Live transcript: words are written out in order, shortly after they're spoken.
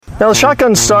Now, the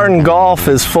shotgun start in golf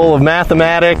is full of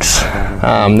mathematics.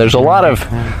 There's a lot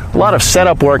of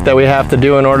setup work that we have to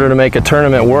do in order to make a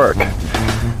tournament work.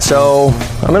 So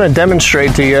I'm going to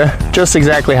demonstrate to you just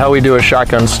exactly how we do a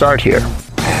shotgun start here.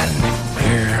 And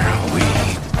here we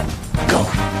go.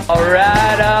 All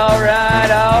right.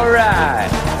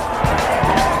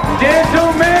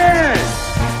 Gentlemen,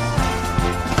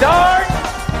 start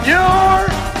your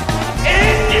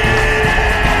engine!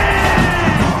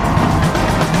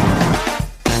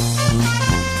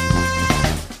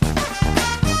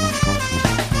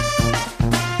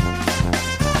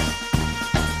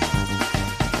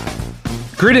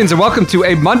 Greetings and welcome to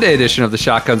a Monday edition of the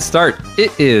Shotgun Start.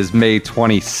 It is May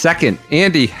 22nd.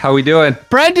 Andy, how we doing?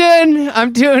 Brendan,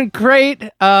 I'm doing great.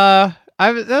 That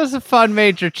was a fun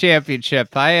major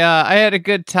championship. I had a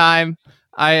good time.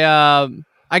 I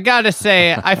gotta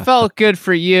say, I felt good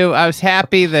for you. I was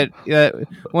happy that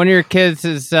one of your kids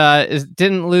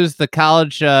didn't lose the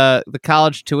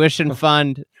college tuition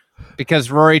fund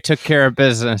because Rory took care of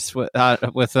business with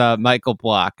Michael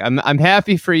Block. I'm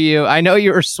happy for you. I know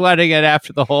you were sweating it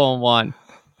after the hole-in-one.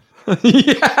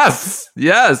 Yes.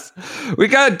 We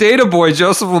got data boy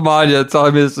Joseph Lamagna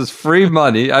telling me this is free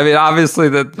money. I mean, obviously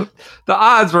the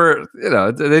odds were,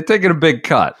 they're taking a big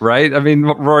cut, right? I mean,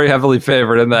 Rory heavily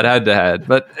favored in that head-to-head.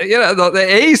 But, the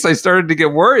ace, I started to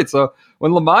get worried. So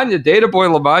when data boy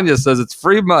Lamagna says it's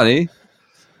free money,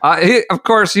 of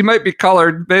course, he might be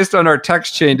colored based on our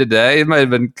text chain today. He might have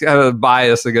been kind of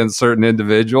biased against certain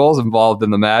individuals involved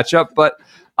in the matchup, but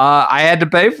I had to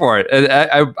pay for it. And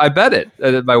I bet it.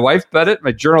 My wife bet it.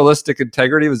 My journalistic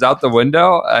integrity was out the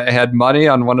window. I had money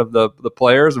on one of the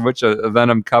players in which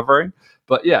event I'm covering.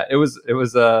 But yeah, it was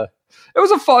a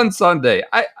fun Sunday.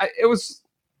 I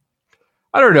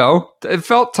don't know. It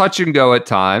felt touch and go at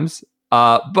times.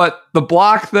 But the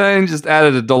block thing just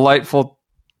added a delightful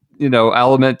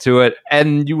element to it,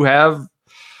 and you have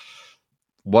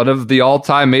one of the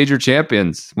all-time major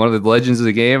champions, one of the legends of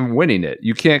the game, winning it.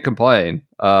 You can't complain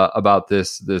about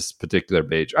this particular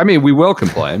major. I mean, we will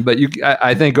complain, but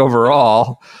I think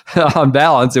overall, on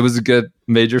balance, it was a good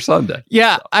major Sunday.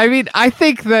 Yeah, so. I mean, I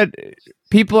think that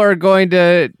people are going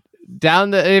to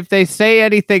if they say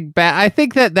anything bad. I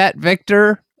think that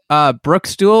Victor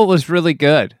Brooks duel was really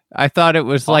good. I thought it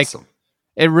was awesome.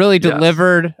 It really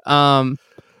delivered. Yes.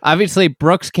 Obviously,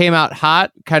 Brooks came out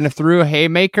hot, kind of threw a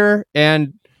haymaker,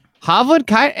 and Hovland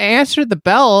kind of answered the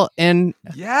bell. And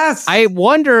yes, I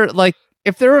wonder,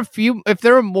 if there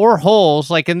were more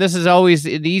holes, and this is always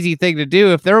an easy thing to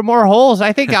do. If there were more holes,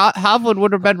 I think Hovland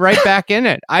would have been right back in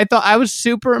it. I was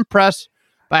super impressed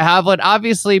by Hovland.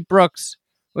 Obviously, Brooks.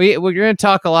 We're going to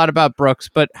talk a lot about Brooks,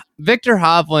 but Victor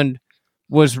Hovland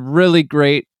was really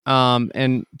great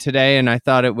today, and I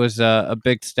thought it was a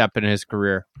big step in his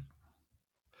career.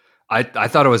 I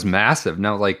thought it was massive.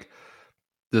 Now,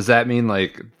 does that mean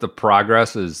the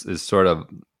progress is sort of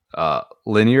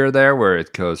linear there, where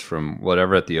it goes from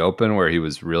whatever at the Open, where he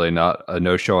was really not a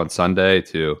no-show on Sunday,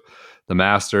 to the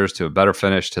Masters, to a better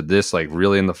finish, to this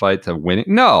really in the fight to winning?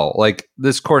 No,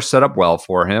 this course set up well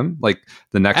for him.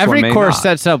 The next every one course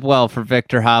sets up well for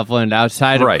Victor Hovland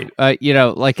outside of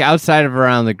outside of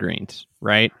around the greens,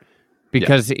 right?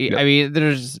 Because I mean,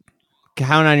 there's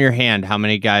count on your hand how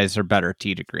many guys are better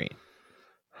tee to green.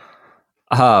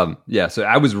 So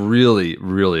I was really,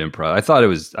 really impressed. I thought it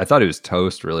was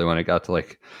toast really when it got to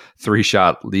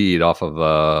 3-shot lead off of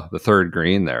the third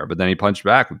green there, but then he punched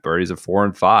back with birdies of 4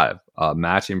 and 5,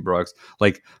 matching Brooks,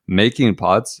 making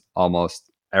putts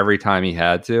almost every time he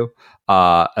had to,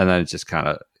 and then it just kind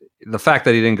of, the fact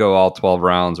that he didn't go all 12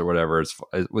 rounds or whatever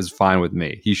was fine with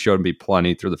me. He showed me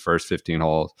plenty through the first 15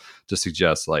 holes to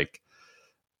suggest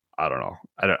I don't know.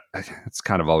 It's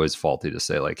kind of always faulty to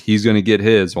say he's going to get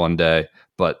his one day,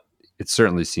 but it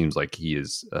certainly seems like he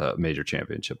is a major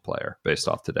championship player based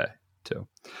off today too.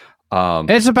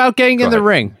 It's about getting in the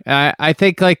ring. I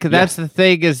think that's the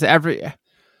thing is the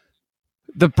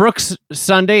Brooks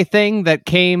Sunday thing that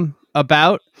came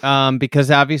about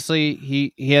because obviously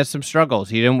he has some struggles.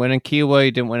 He didn't win in Kiawah. He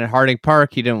didn't win at Harding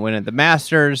Park. He didn't win at the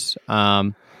Masters.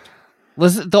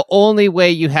 Listen, the only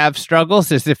way you have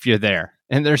struggles is if you're there.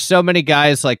 And there's so many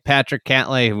guys like Patrick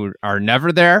Cantlay who are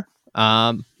never there.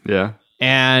 And,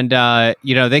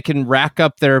 they can rack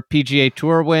up their PGA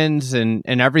Tour wins and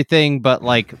everything. But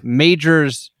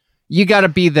majors, you got to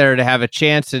be there to have a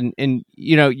chance. And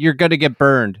you're going to get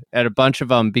burned at a bunch of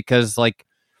them because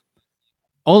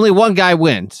only one guy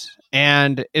wins.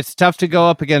 And it's tough to go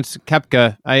up against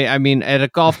Koepka. I mean, at a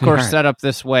golf course set up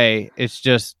this way, it's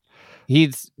just,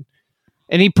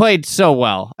 And he played so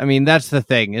well. I mean, that's the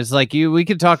thing. Is like we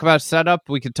could talk about setup,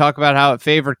 we could talk about how it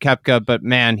favored Koepka, but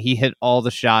man, he hit all the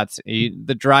shots.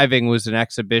 The driving was an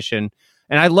exhibition,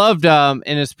 and I loved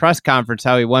in his press conference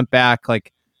how he went back,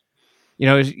 like, you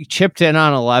know, he chipped in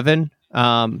on 11.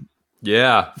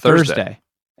 Thursday,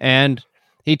 and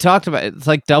he talked about it's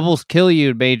like doubles kill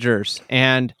you majors,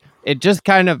 and it just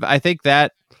kind of, I think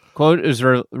that quote is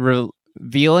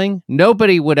revealing.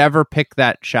 Nobody would ever pick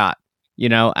that shot, you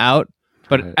know, out.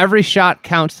 But every shot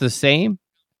counts the same.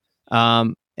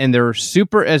 And they're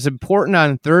super as important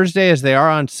on Thursday as they are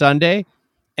on Sunday.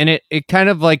 And it kind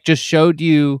of like just showed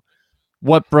you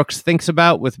what Brooks thinks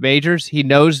about with majors. He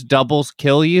knows doubles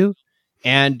kill you.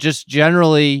 And just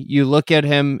generally, you look at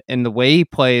him and the way he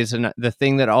plays, and the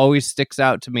thing that always sticks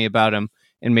out to me about him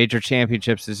in major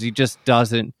championships is he just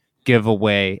doesn't give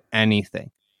away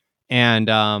anything. And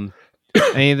I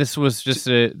mean, this was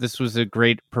a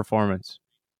great performance.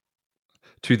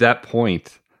 To that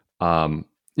point,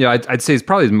 I'd say it's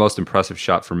probably the most impressive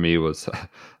shot for me was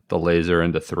the laser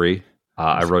into 3.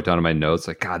 I wrote down in my notes,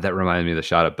 like, God, that reminded me of the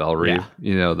shot at Bell Reeve,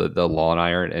 you know, the lawn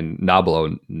iron. And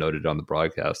Nablo noted on the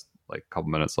broadcast like a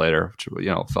couple minutes later, which, you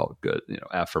know, felt good, you know,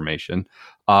 affirmation.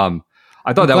 I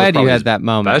thought that was probably you had that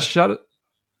moment. Best shot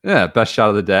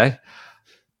of the day.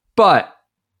 But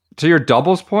to your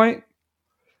doubles point,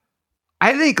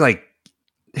 I think like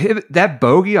that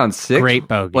bogey on 6, great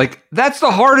bogey. Like that's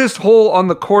the hardest hole on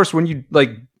the course when you like,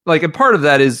 and part of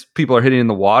that is people are hitting in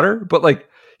the water, but like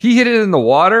he hit it in the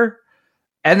water,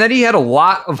 and then he had a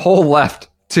lot of hole left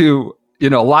to, you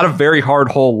know, a lot of very hard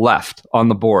hole left on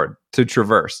the board to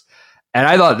traverse. And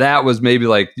I thought that was maybe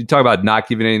like, you talk about not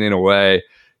giving anything away,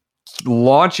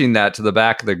 launching that to the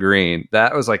back of the green.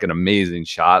 That was like an amazing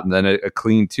shot, and then a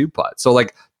clean 2-putt. So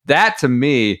like that to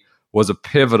me was a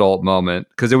pivotal moment,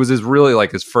 because it was really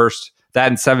like his first, that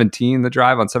in 17, the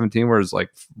drive on 17 where it's like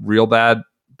real bad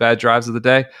drives of the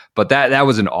day. But that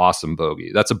was an awesome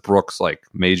bogey. That's a Brooks like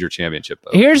major championship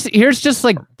bogey. Here's just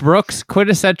like Brooks,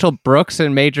 quintessential Brooks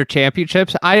in major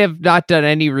championships. I have not done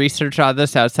any research on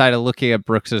this outside of looking at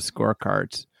Brooks's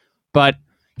scorecards, but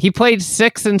he played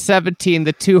 6 and 17,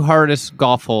 the 2 hardest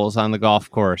golf holes on the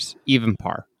golf course, even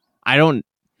par. I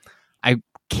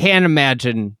can't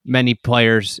imagine many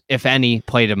players, if any,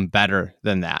 played him better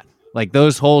than that. Like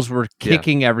those holes were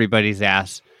kicking everybody's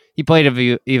ass. He played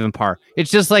a even par.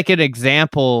 It's just like an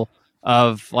example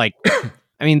of like,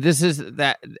 I mean, this is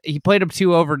that he played him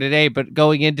 2 over today, but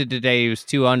going into today, he was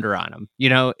 2 under on him. You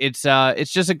know, it's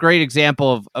just a great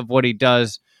example of what he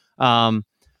does. 5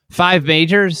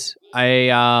 majors.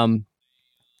 Moves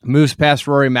past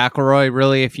Rory McIlroy.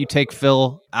 Really, if you take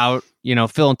Phil out, you know,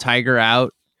 Phil and Tiger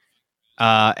out,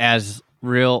 as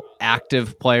real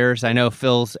active players. I know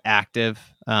Phil's active.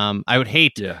 I would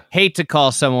hate to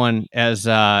call someone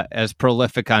as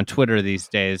prolific on Twitter these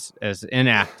days as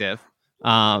inactive.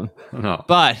 No.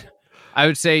 But I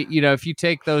would say, you know, if you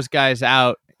take those guys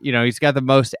out, you know, he's got the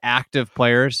most active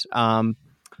players.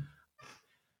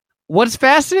 What's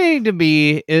fascinating to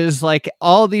me is like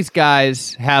all these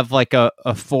guys have like a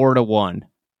 4-1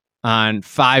 on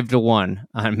 5-1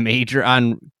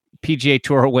 on PGA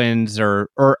Tour wins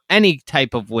or any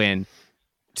type of win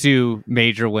to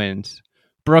major wins.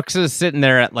 Brooks is sitting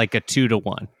there at like a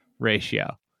 2-1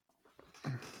 ratio.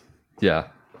 Yeah.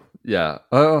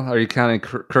 Oh, are you counting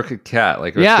Crooked Cat?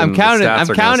 Like, I'm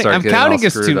counting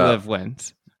his 2 live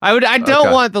wins. I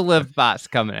don't want the live bots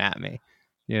coming at me.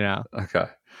 You know. Okay.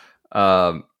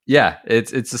 Yeah,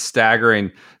 it's a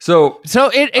staggering. So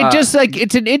it just like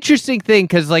it's an interesting thing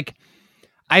because like.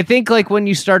 I think like when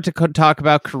you start to talk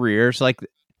about careers, like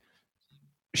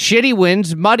shitty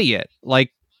wins muddy it,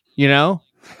 like, you know,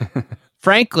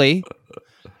 frankly,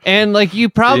 and like you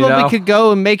probably could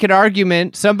go and make an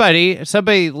argument. Somebody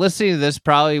listening to this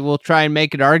probably will try and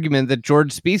make an argument that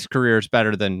Jordan Spieth's career is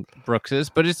better than Brooks's,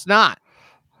 but it's not.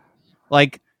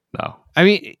 Like, no, I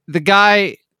mean the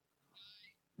guy's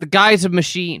a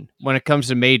machine when it comes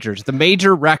to majors. The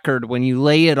major record, when you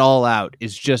lay it all out,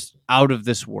 is just out of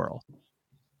this world.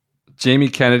 Jamie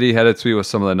Kennedy had a tweet with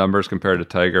some of the numbers compared to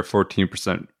Tiger.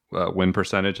 14% win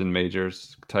percentage in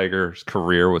majors. Tiger's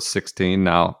career was 16.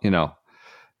 Now, you know,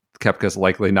 Koepka's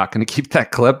likely not going to keep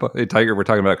that clip. Tiger, we're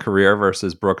talking about career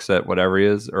versus Brooks at whatever he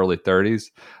is, early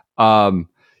 30s. You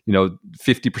know,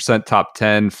 50% top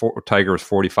 10. Tiger was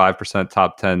 45%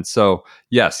 top 10. So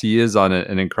yes, he is on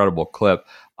an incredible clip.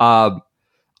 I'll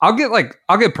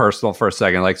get personal for a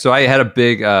second. Like, so I had a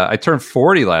big, I turned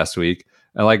 40 last week.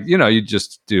 And like, you know, you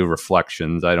just do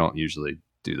reflections. I don't usually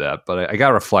do that, but I got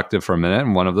reflective for a minute.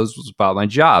 And one of those was about my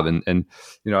job. And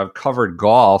you know, I've covered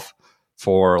golf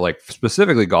for like,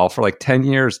 specifically golf for like 10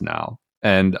 years now.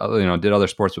 and did other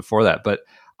sports before that. But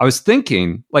I was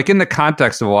thinking, like, in the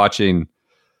context of watching,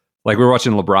 like, we were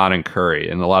watching LeBron and Curry,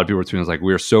 and a lot of people were tweeting, like,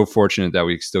 we are so fortunate that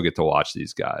we still get to watch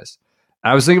these guys.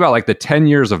 And I was thinking about, like, the 10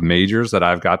 years of majors that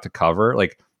I've got to cover.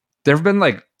 Like, there have been,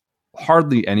 like,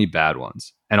 hardly any bad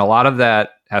ones. And a lot of that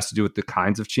has to do with the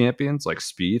kinds of champions, like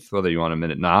Spieth, whether you want to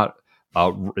admit it or not.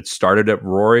 It started at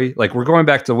Rory. Like, we're going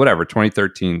back to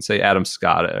 2013, say Adam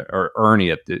Scott or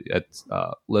Ernie at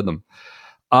Lytham.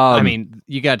 I mean,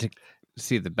 you got to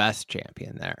see the best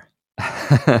champion there.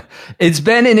 It's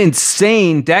been an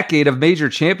insane decade of major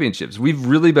championships. We've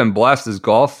really been blessed as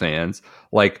golf fans,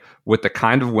 like, with the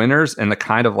kind of winners and the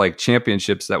kind of, like,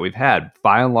 championships that we've had,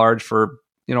 by and large, for,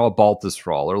 a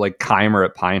Baltusrol or like Keimer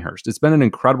at Pinehurst. It's been an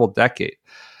incredible decade.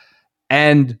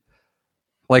 And,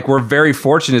 like, we're very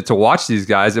fortunate to watch these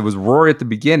guys. It was Rory at the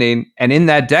beginning, and in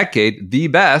that decade, the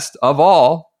best of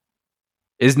all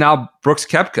is now Brooks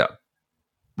Koepka.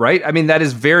 Right? I mean, that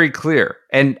is very clear.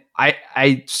 And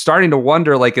I starting to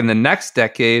wonder, like, in the next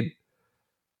decade,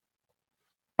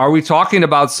 are we talking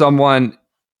about someone?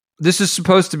 This is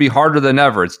supposed to be harder than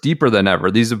ever. It's deeper than ever.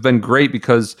 These have been great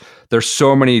because there's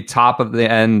so many top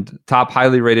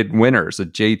highly rated winners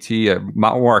at JT, at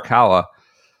Morikawa.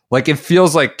 Like, it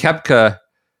feels like Koepka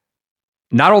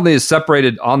not only is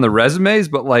separated on the resumes,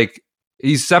 but, like,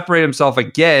 he's separated himself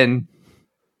again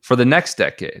for the next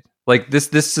decade. Like,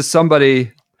 this is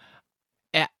somebody.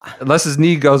 Yeah. Unless his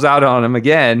knee goes out on him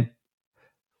again,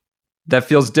 that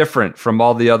feels different from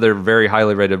all the other very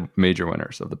highly rated major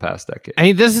winners of the past decade. I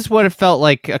mean, this is what it felt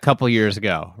like a couple years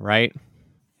ago, right?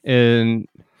 And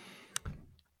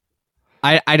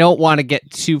I don't want to get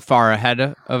too far ahead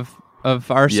of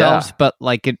ourselves, but,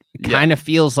 like, it kind of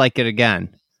feels like it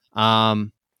again.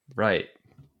 Right.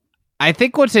 I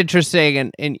think what's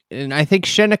interesting, and I think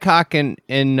Shinnecock and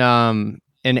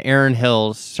Aaron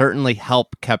Hills certainly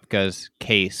help Koepka's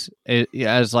case,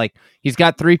 as, like, he's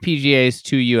got 3 PGAs,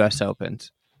 2 US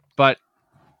Opens, but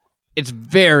it's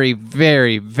very,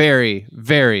 very, very,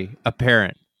 very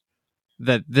apparent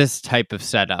that this type of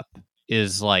setup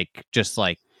is, like, just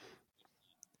like,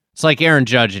 it's like Aaron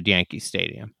Judge at Yankee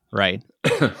Stadium, right?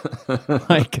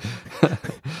 Like,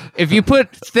 if you put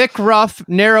thick, rough,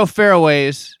 narrow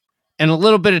fairways and a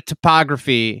little bit of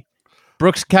topography,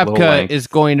 Brooks Koepka is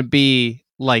going to be,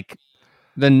 like,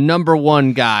 the number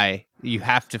one guy you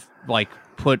have to, like,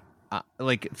 put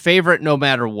like, favorite no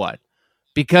matter what.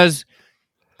 Because,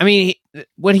 I mean,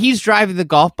 when he's driving the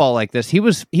golf ball like this, he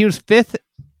was fifth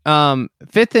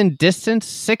in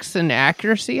distance, 6th in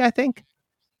accuracy, I think.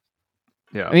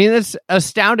 Yeah. I mean, that's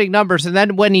astounding numbers. And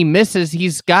then when he misses,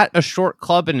 he's got a short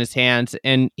club in his hands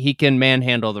and he can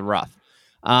manhandle the rough.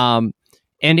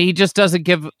 And he just doesn't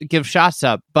give shots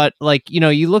up. But, like,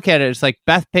 you look at it, it's like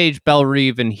Beth Page, Belle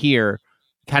Reeve, and here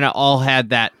kind of all had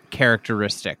that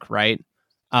characteristic, right?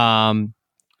 And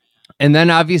then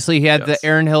obviously he had the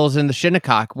Aaron Hills and the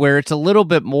Shinnecock, where it's a little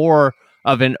bit more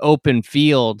of an open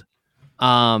field.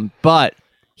 But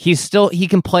he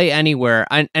can play anywhere.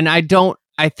 And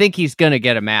I think he's going to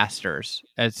get a Masters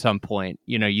at some point.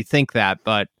 You think that,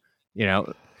 but,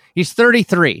 he's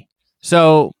 33.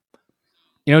 So,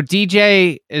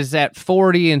 DJ is at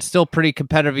 40 and still pretty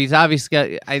competitive. He's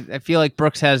obviously got, I feel like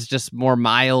Brooks has just more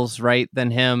miles, right,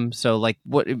 than him. So, like,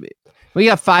 we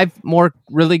got 5 more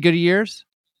really good years.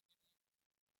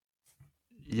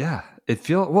 Yeah, it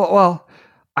feels well.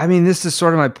 I mean, this is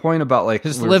sort of my point about, like,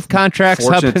 his live contracts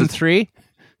up in 3.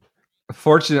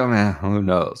 Fortunately, man, who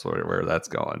knows where that's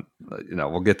going?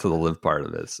 We'll get to the live part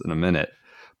of this in a minute.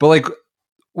 But, like,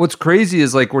 what's crazy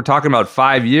is, like, we're talking about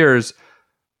 5 years.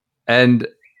 And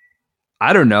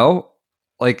I don't know,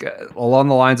 like, along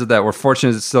the lines of that, we're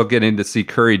fortunate still getting to see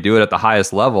Curry do it at the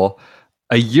highest level.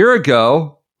 A year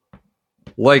ago,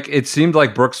 like, it seemed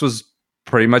like Brooks was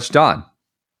pretty much done,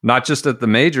 not just at the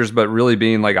majors, but really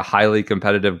being, like, a highly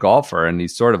competitive golfer. And he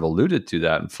sort of alluded to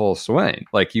that in full swing.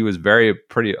 Like, he was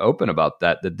pretty open about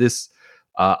that this,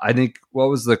 I think, what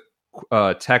was the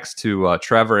text to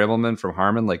Trevor Immelman from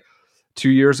Harmon? Like, 2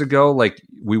 years ago, like,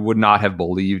 we would not have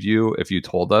believed you if you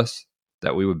told us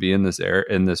that we would be in this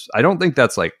I don't think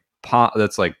that's like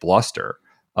bluster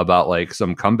about, like,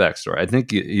 some comeback story. I think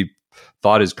he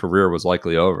thought his career was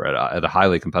likely over at a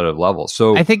highly competitive level.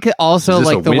 So I think also,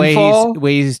 like, the windfall?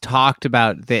 way he's talked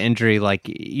about the injury, like,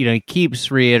 he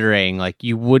keeps reiterating, like,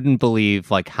 you wouldn't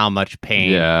believe, like, how much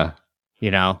pain. Yeah.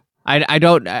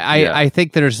 I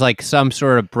think there's, like, some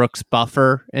sort of Brooks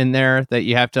buffer in there that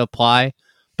you have to apply.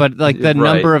 But, like, the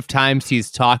number of times he's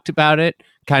talked about it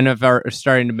kind of are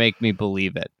starting to make me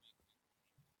believe it.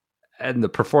 And the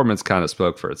performance kind of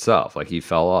spoke for itself. Like, he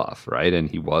fell off, right? And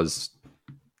he was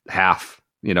half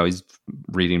he's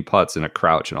reading putts in a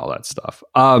crouch and all that stuff.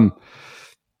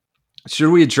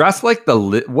 Should we address like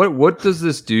what does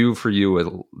this do for you with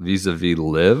vis-a-vis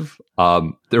Liv?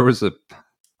 There was a,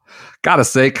 gotta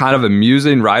say, kind of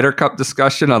amusing Ryder Cup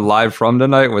discussion on Live From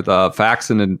tonight with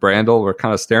Faxon and Brandel were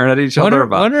kind of staring at each other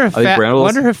about.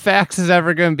 Wonder if Fax is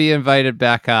ever going to be invited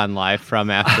back on Live From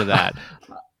after that.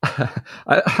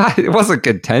 It wasn't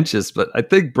contentious, but I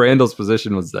think Brandel's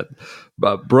position was that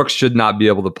Brooks should not be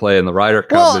able to play in the Ryder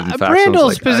Cup. Well,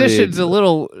 Brandel's position's a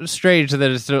little strange that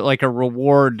it's like a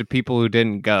reward to people who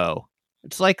didn't go.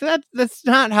 It's like that's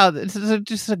not how. This is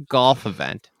just a golf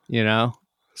event,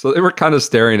 So they were kind of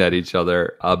staring at each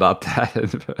other about that.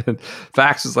 And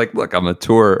Fax was like, "Look, I'm a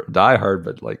tour diehard,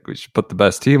 but like we should put the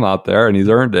best team out there," and he's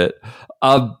earned it.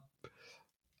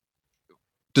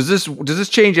 Does this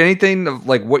change anything of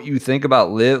like what you think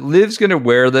about Liv? Liv's gonna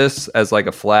wear this as like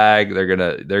a flag. They're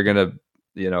gonna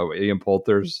Ian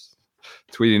Poulter's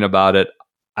tweeting about it.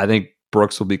 I think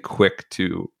Brooks will be quick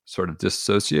to sort of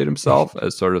disassociate himself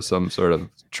as sort of some sort of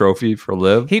trophy for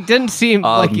Liv. He didn't seem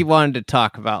like he wanted to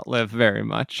talk about Liv very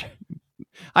much.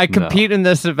 I compete in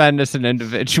this event as an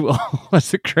individual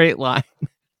was a great line.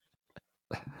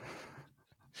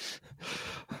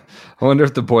 I wonder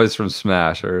if the boys from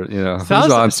Smash or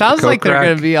sounds like they're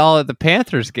going to be all at the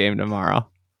Panthers game tomorrow.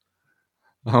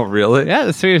 Oh, really? Yeah,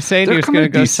 that's what he was saying. He was going to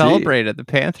go celebrate at the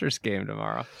Panthers game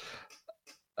tomorrow.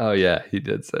 Oh yeah, he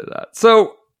did say that.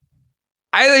 So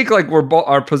I think like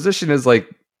our position is like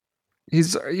he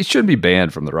shouldn't be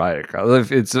banned from the Ryder Cup.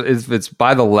 If it's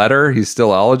by the letter, he's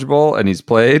still eligible and he's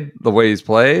played the way he's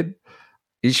played.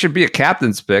 He should be a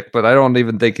captain's pick, but I don't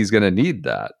even think he's going to need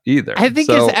that either. I think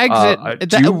his exit,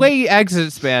 the way he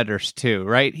exits matters too,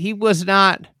 right? He was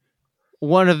not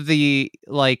one of the,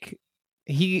 like,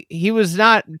 he was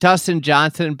not Dustin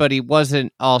Johnson, but he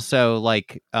wasn't also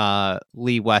like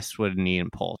Lee Westwood and Ian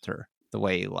Poulter the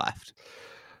way he left.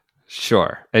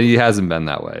 Sure. And he hasn't been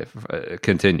that way.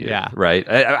 Continued. Yeah. Right.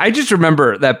 I just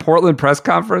remember that Portland press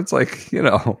conference, like, he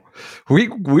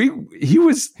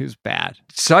was bad.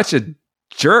 Such a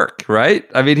jerk, right?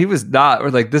 I mean, he was not,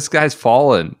 or like, this guy's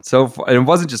fallen so far. And it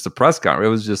wasn't just a press conference. It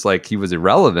was just like he was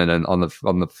irrelevant and on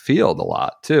the field a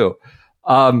lot too.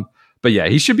 But yeah,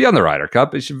 he should be on the Ryder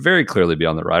Cup. He should very clearly be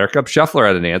on the Ryder Cup. Scheffler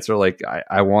had an answer like,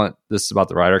 I want this is about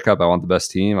the Ryder Cup. I want the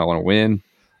best team. I want to win.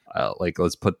 Like,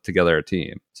 let's put together a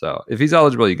team. So if he's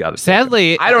eligible, you got to.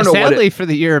 Sadly, I don't know. Sadly for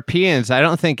the Europeans, I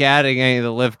don't think adding any of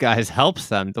the Live guys helps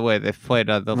them the way they've played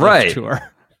on the Live tour.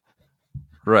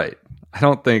 Right. I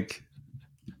don't think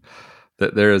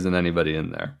that there isn't anybody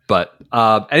in there. But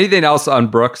anything else on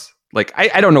Brooks? Like,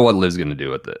 I don't know what Liv's going to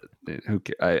do with it.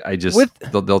 I just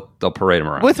they'll parade him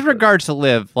around. With regards to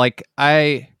Liv, like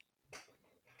I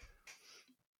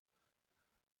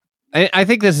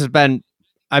think this has been.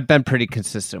 I've been pretty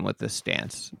consistent with this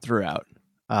stance throughout.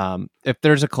 If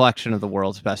there's a collection of the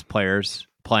world's best players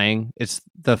playing, it's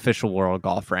the official World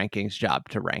Golf Rankings job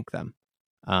to rank them.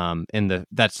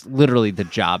 That's literally the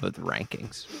job of the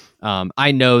rankings.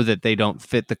 I know that they don't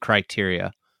fit the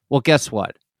criteria. Well, guess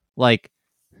what? Like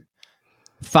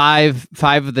five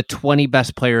of the 20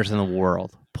 best players in the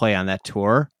world play on that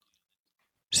tour.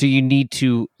 So you need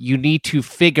to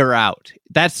figure out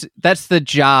that's the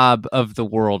job of the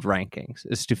world rankings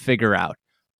is to figure out.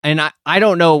 And I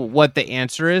don't know what the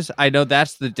answer is. I know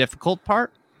that's the difficult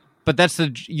part, but that's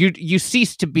you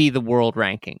cease to be the world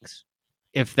rankings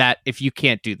if you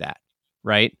can't do that,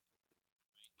 right?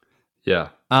 Yeah.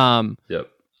 Yep.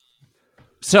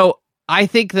 So I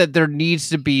think that there needs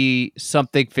to be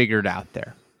something figured out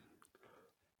there.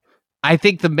 I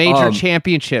think the major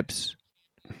championships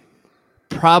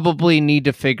probably need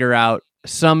to figure out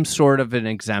some sort of an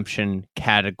exemption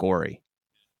category,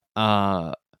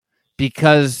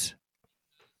 because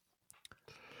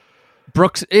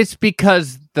Brooks. It's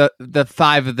because the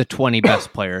 5 of the 20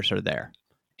 best players are there,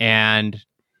 and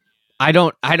I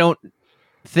don't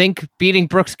think beating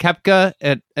Brooks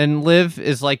Koepka and Liv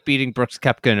is like beating Brooks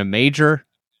Koepka in a major.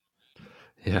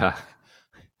 Yeah,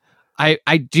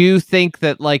 I do think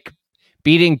that like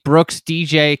beating Brooks,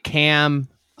 DJ, Cam.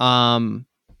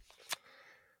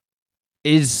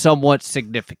 Is somewhat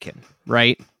significant,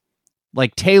 right?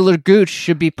 Like Taylor Gooch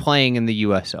should be playing in the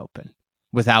U.S. Open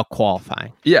without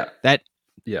qualifying. Yeah, that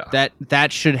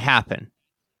should happen.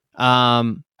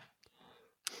 I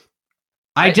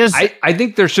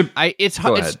think there should.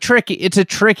 It's tricky. It's a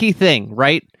tricky thing,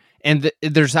 right? And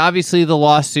there's obviously the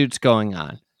lawsuits going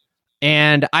on,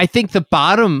 and I think the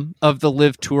bottom of the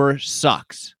Live Tour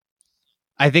sucks.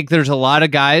 I think there's a lot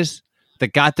of guys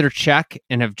that got their check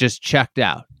and have just checked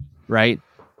out, right?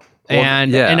 Well,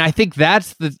 and I think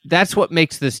that's what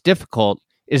makes this difficult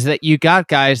is that you got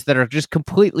guys that are just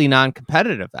completely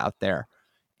non-competitive out there.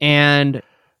 And,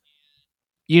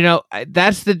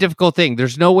 that's the difficult thing.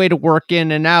 There's no way to work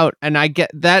in and out. And I get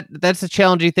that that's a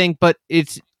challenging thing, but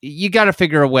you got to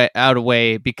figure out a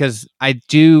way, because I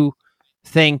do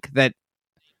think that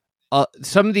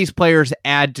some of these players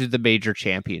add to the major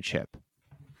championship.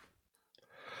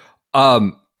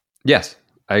 Yes,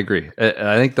 I agree.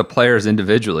 I think the players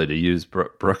individually, to use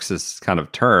Brooks's kind of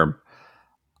term,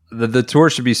 the tour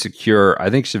should be secure. I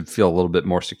think should feel a little bit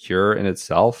more secure in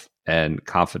itself and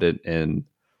confident in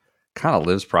kind of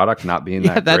Liv's product not being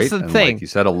that that's great. The and thing. Like you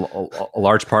said, a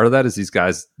large part of that is these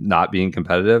guys not being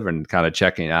competitive and kind of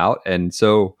checking out. And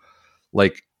so,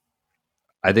 like,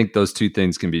 I think those two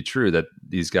things can be true, that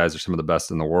these guys are some of the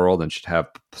best in the world and should have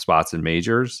spots in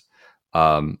majors.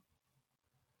 And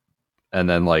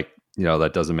then, like,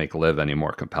 that doesn't make Liv any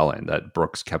more compelling, that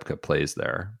Brooks Koepka plays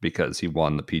there because he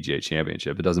won the PGA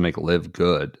Championship. It doesn't make Liv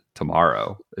good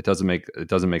tomorrow. It doesn't make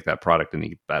that product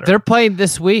any better. They're playing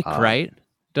this week, right?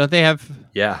 Don't they have?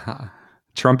 Yeah.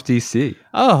 Trump DC.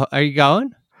 Oh, are you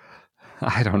going?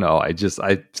 I don't know. I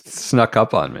snuck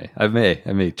up on me. I may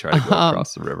try to go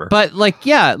across the river. But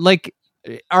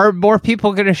are more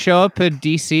people going to show up in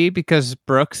DC because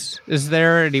Brooks is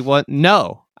there and he won?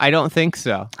 No, I don't think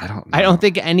so. I don't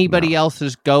think anybody else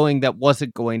is going that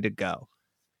wasn't going to go.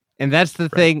 And that's the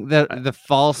thing, the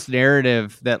false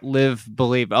narrative that Liv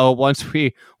believe. Oh, once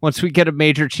we get a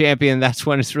major champion, that's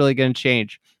when it's really going to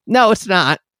change. No, it's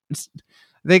not. I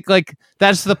think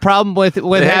that's the problem with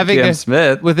having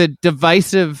a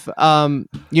divisive,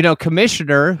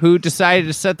 commissioner who decided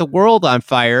to set the world on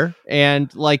fire,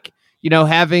 and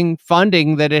having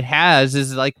funding that it has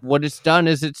is what it's done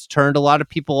is it's turned a lot of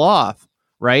people off,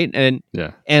 right? And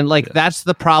that's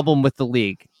the problem with the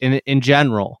league in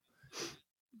general.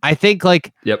 I think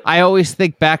I always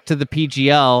think back to the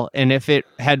PGL, and if it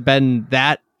had been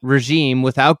that regime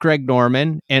without Greg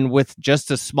Norman and with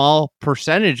just a small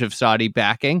percentage of Saudi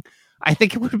backing, I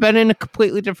think it would have been in a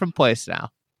completely different place now.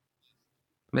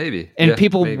 Maybe. And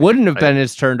people wouldn't have been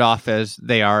as turned off as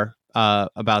they are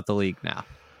about the league now.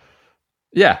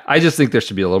 Yeah, I just think there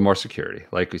should be a little more security,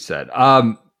 like we said.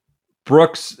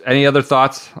 Brooks, any other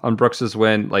thoughts on Brooks's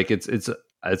win?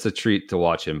 It's a treat to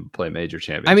watch him play major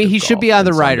championship. I mean, he should be on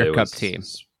the Ryder Cup team.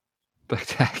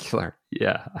 Spectacular.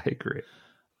 Yeah, I agree.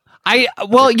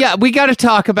 We got to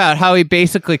talk about how he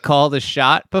basically called his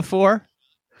shot before.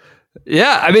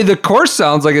 Yeah, I mean, the course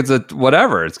sounds like it's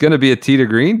whatever. It's going to be a tee to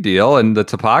green deal, and the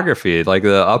topography, like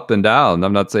the up and down.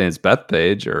 I'm not saying it's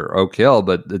Bethpage or Oak Hill,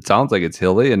 but it sounds like it's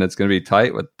hilly and it's going to be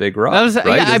tight with big rocks.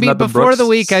 Right? Yeah, I mean, before the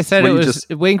week, I said it was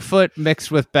Wingfoot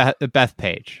mixed with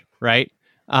Bethpage, right?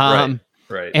 Right.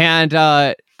 And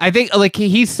I think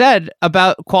he said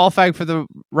about qualifying for the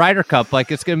Ryder Cup,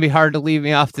 it's going to be hard to leave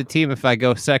me off the team if I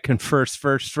go second, first.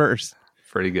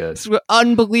 Pretty good. It's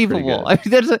unbelievable. I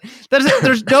mean,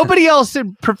 there's nobody else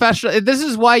in professional. This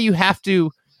is why you have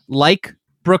to like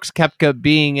Brooks Koepka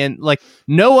being in.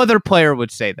 No other player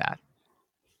would say that.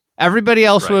 Everybody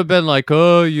else would have been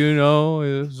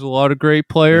there's a lot of great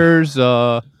players.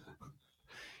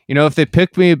 If they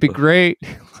picked me, it'd be great.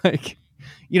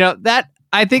 That.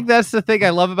 I think that's the thing I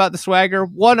love about the swagger.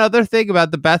 One other thing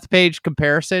about the Bethpage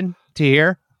comparison to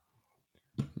here.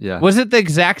 Yeah. Was it the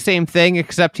exact same thing,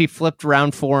 except he flipped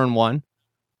round 4 and 1?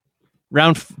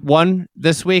 Round 1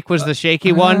 this week was the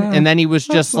shaky one, and then he was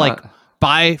just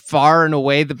by far and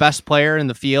away the best player in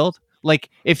the field.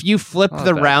 If you flipped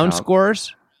the round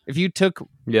scores, if you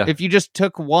just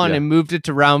took one and moved it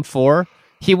to round 4,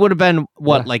 he would have been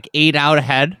 8 out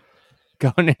ahead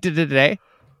going into today.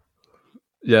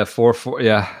 Yeah, 4.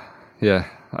 Yeah.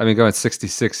 I mean, going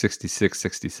 66, 66,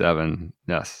 67.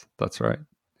 Yes, that's right.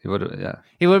 He would have. Yeah,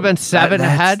 he would have been 7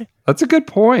 ahead. That's a good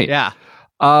point. Yeah.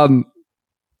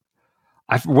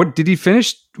 What did he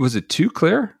finish? Was it 2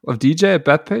 clear of DJ at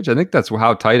Bethpage? I think that's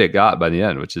how tight it got by the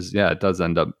end. Which is, it does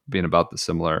end up being about the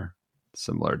similar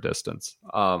distance.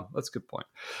 That's a good point.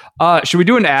 Should we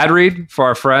do an ad read for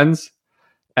our friends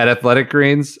at Athletic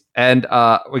Greens? And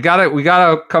we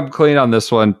gotta come clean on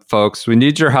this one, folks. We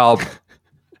need your help.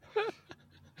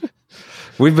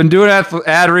 We've been doing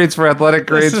ad reads for Athletic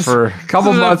Greens for a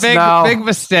couple months now. Big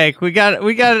mistake. We got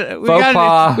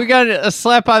a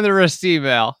slap on the wrist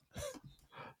email.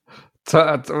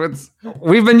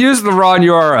 We've been using the wrong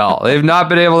URL. They've not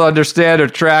been able to understand or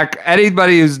track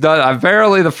anybody who's done.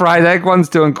 Apparently, the fried egg one's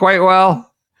doing quite well.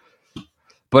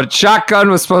 But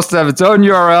Shotgun was supposed to have its own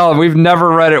URL, and we've never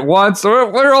read it once.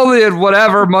 We're only in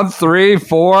month 3,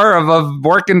 4 of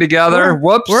working together.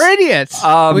 Whoops, we're idiots.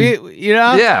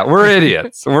 Yeah, we're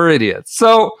idiots. We're idiots.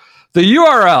 So the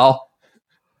URL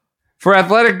for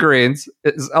Athletic Greens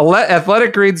is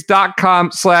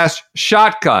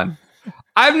athleticgreens.com/shotgun.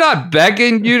 I'm not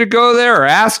begging you to go there or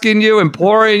asking you,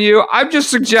 imploring you. I'm just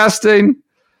suggesting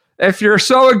if you're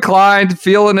so inclined,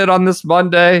 feeling it on this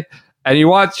Monday, and you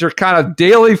want your kind of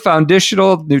daily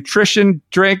foundational nutrition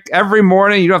drink every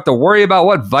morning, you don't have to worry about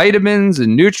what vitamins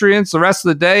and nutrients the rest of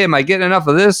the day. Am I getting enough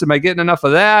of this? Am I getting enough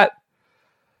of that?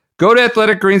 Go to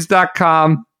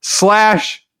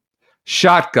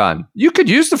athleticgreens.com/shotgun. You could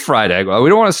use the fried egg. Well, we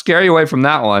don't want to scare you away from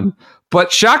that one.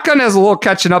 But Shotgun has a little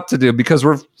catching up to do because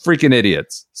we're freaking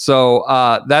idiots. So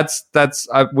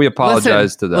we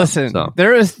apologize to them. Listen, so.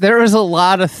 there was a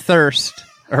lot of thirst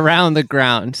around the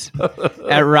grounds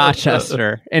at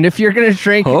Rochester, and if you're gonna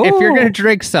drink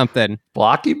something,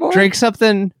 Blocky boy, drink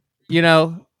something,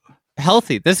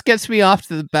 healthy. This gets me off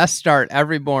to the best start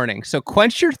every morning. So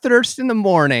quench your thirst in the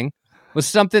morning with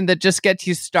something that just gets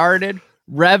you started,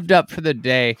 revved up for the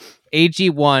day.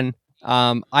 AG1.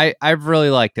 I've really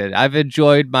liked it. I've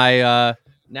enjoyed my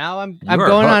now I'm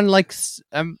going on like 6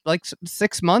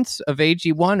 months of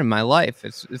AG1 in my life.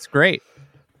 It's great.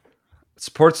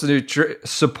 Supports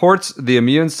the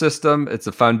immune system. It's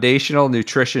a foundational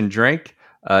nutrition drink.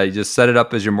 You just set it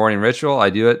up as your morning ritual. I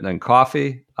do it and then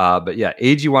coffee. But yeah,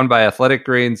 AG1 by Athletic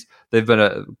Greens. They've been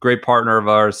a great partner of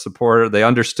ours, supporter. They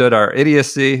understood our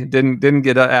idiocy. Didn't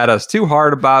get at us too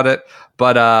hard about it.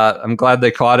 But I'm glad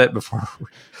they caught it before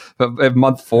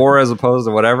month 4 as opposed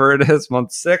to whatever it is,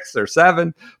 month 6 or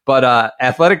 7. But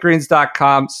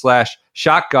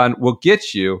athleticgreens.com/shotgun will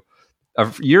get you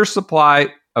a year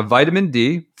supply of vitamin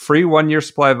D, free 1-year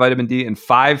supply of vitamin D, and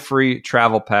 5 free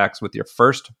travel packs with your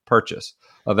first purchase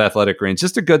of Athletic Greens.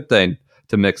 Just a good thing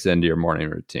to mix into your morning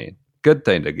routine. Good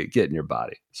thing to get in your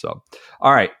body. So,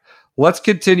 all right, let's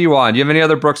continue on. Do you have any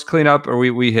other Brooks cleanup, or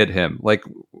we hit him? Like,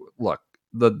 look,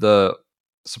 the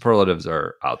superlatives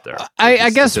are out there.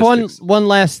 I guess one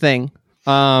last thing.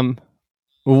 What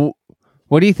do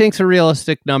you think's a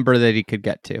realistic number that he could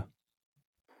get to?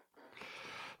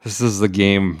 This is the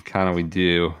game kind of we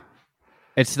do.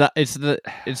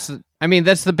 I mean,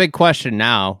 that's the big question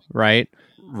now, right?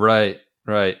 Right.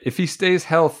 If he stays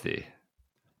healthy,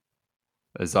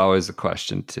 is always a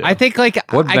question too. I think I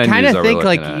kind of think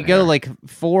you go like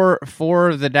for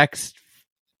the next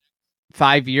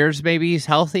 5 years, maybe he's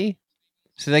healthy.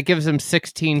 So that gives him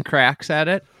 16 cracks at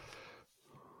it.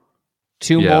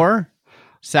 2 more?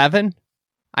 7?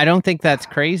 I don't think that's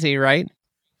crazy, right?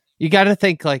 You got to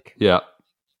think like... Yeah.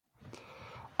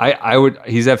 I would...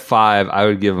 He's at 5. I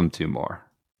would give him 2 more.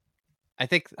 I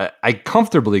think... I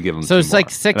comfortably give him 2 more. So it's like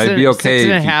 6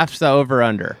 and a half's the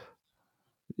over-under.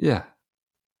 Yeah.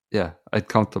 Yeah, I'd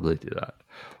comfortably do that.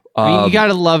 I mean, you got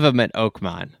to love him at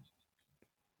Oakmont.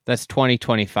 That's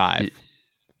 2025.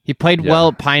 He played well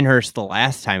at Pinehurst the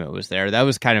last time it was there. That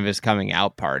was kind of his coming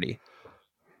out party.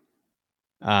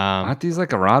 Aren't these like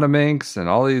Aranaminks and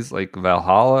all these like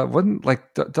Valhalla?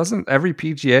 Doesn't every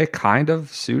PGA kind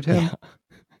of suit him? Yeah.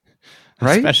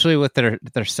 Right? Especially with their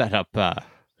setup, the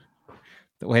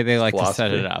way they like to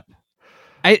set it up.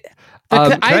 I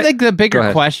think the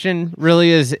bigger question really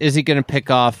is he going to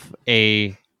pick off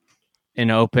an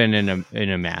Open and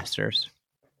a Masters?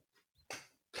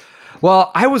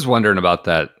 Well, I was wondering about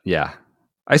that. Yeah.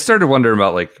 I started wondering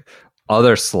about like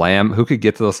other Slam, who could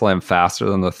get to the Slam faster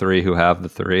than the 3 who have the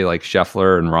 3, like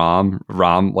Scheffler and Rahm.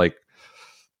 Rahm like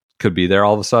could be there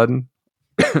all of a sudden.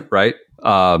 Right.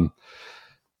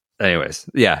 Anyways.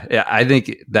 Yeah. I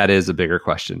think that is a bigger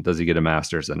question. Does he get a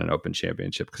Masters and an Open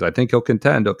Championship? Because I think he'll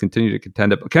contend. He'll continue to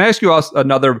contend. But can I ask you also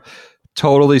another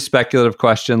totally speculative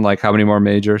question? Like how many more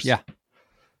majors? Yeah.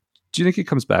 Do you think he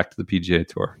comes back to the PGA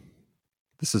Tour?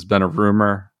 This has been a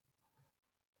rumor.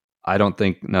 I don't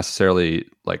think necessarily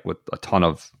like with a ton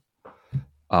of,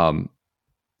 I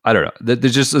don't know.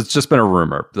 It's just been a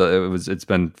rumor. It's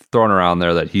been thrown around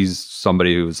there that he's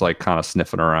somebody who's like kind of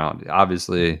sniffing around.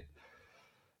 Obviously,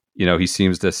 he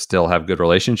seems to still have good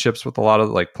relationships with a lot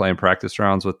of like playing practice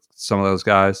rounds with some of those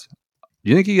guys. Do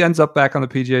you think he ends up back on the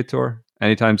PGA Tour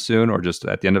anytime soon, or just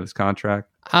at the end of his contract?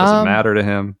 Does it matter to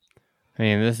him? I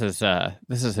mean, this is a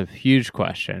huge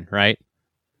question, right?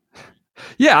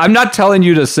 Yeah, I'm not telling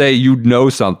you to say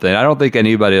something. I don't think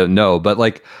anybody will know, but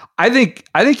like I think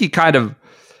he kind of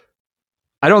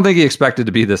I don't think he expected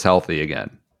to be this healthy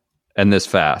again and this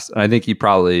fast. And I think he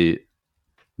probably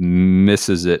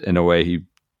misses it in a way he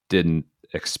didn't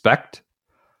expect.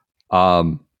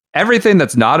 Everything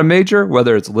that's not a major,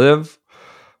 whether it's live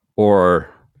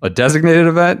or a designated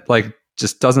event, like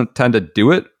just doesn't tend to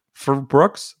do it for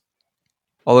Brooks.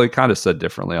 Although he kind of said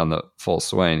differently on the full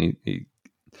swing. He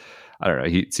I don't know.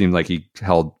 He seemed like he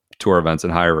held tour events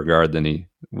in higher regard than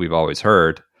we've always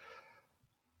heard.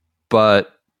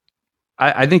 but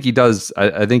I think he does.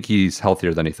 I think he's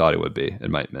healthier than he thought he would be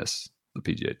and might miss the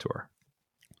PGA Tour.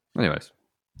 Anyways,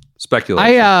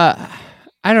 speculation.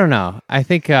 I don't know. I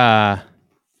think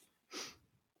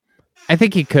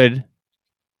he could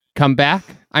come back.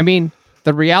 I mean,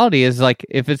 the reality is, like,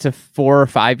 if it's a 4 or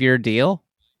 5 year deal,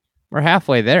 we're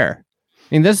halfway there.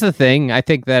 I mean, this is the thing I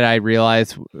think that I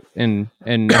realize in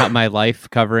my life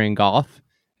covering golf,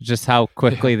 just how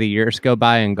quickly the years go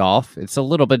by in golf. It's a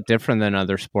little bit different than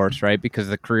other sports, right? Because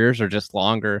the careers are just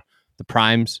longer. The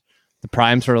primes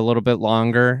are a little bit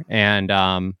longer,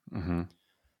 and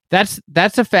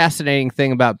that's a fascinating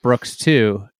thing about Brooks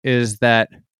too. Is that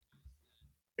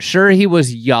sure he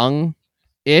was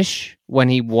young-ish when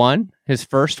he won his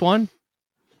first one,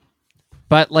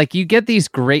 but like you get these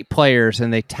great players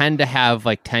and they tend to have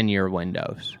like 10-year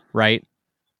windows, right?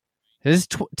 His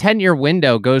 10-year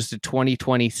window goes to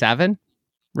 2027,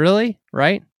 really,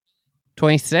 right?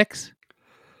 26.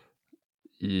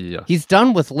 Yeah, He's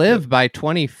done with live by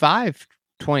 25,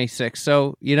 26.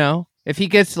 So, you know, if he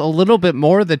gets a little bit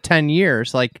more than 10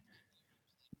 years, like,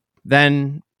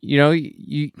 then, you know,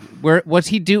 what's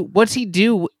he do? What's he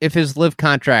do if his live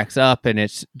contract's up and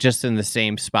it's just in the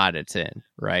same spot it's in,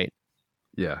 right?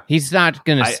 yeah. He's not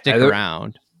going to stick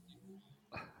around.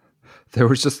 There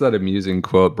was just that amusing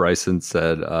quote Bryson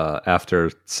said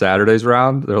after Saturday's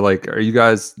round. They're like, "Are you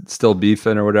guys still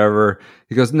beefing or whatever?"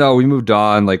 He goes, "No, we moved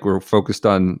on. Like, we're focused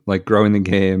on like growing the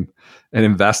game and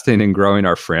investing in growing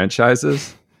our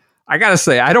franchises." I gotta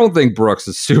say, I don't think Brooks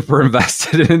is super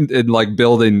invested in like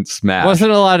building Smash.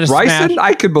 Wasn't a lot of Bryson, Smash.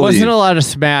 I could believe. Wasn't a lot of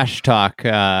Smash talk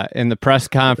in the press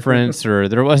conference, or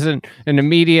there wasn't an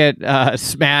immediate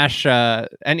Smash,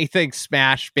 anything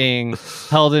Smash being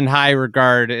held in high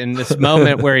regard in this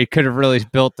moment where he could have really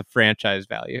built the franchise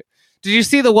value. Did you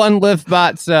see the one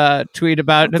LiveBots tweet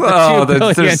about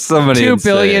the there's so many $2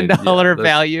 billion insane,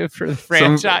 value for the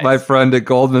franchise? My friend at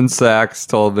Goldman Sachs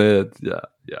told me, yeah.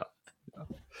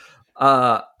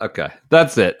 Okay,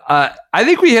 that's it. I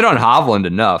think we hit on Hovland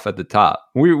enough at the top.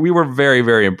 We were very,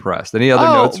 very impressed. Any other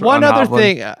notes? One on other Hovland?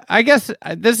 thing. I guess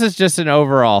this is just an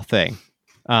overall thing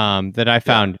that I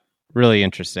found really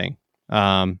interesting.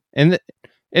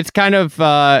 It's kind of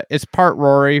it's part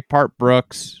Rory, part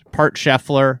Brooks, part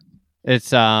Scheffler.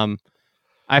 It's I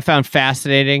found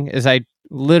fascinating is I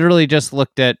literally just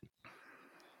looked at,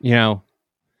 you know,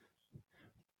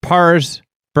 pars,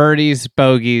 birdies,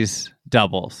 bogeys,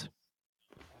 doubles.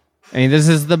 I mean, this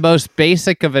is the most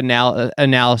basic of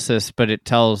analysis, but it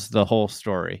tells the whole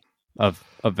story of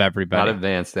everybody. Not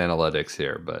advanced analytics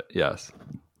here, but yes.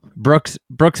 Brooks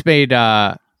made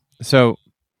so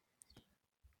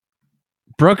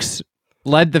Brooks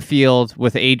led the field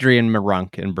with Adrian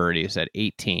Marunk in birdies at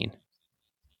 18.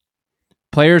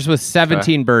 Players with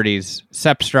 17 birdies: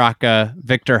 Sepp Straka,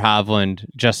 Victor Hovland,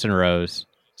 Justin Rose.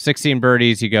 16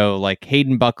 birdies, you go like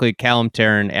Hayden Buckley, Callum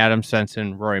Tarrant, Adam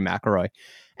Svensson, Rory McIlroy.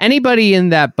 Anybody in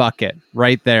that bucket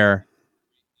right there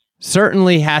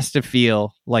certainly has to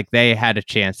feel like they had a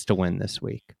chance to win this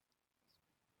week.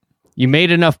 You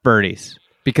made enough birdies,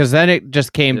 because then it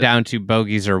just came down to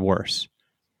bogeys or worse.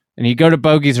 And you go to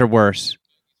bogeys or worse.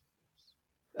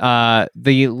 The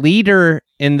leader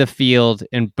in the field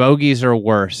in bogeys or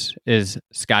worse is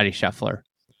Scotty Scheffler.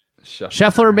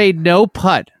 Scheffler made no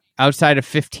putt outside of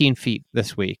 15 feet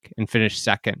this week and finished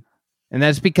second. And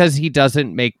that's because he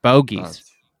doesn't make bogeys.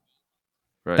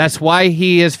 Right. That's why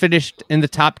he has finished in the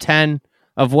top 10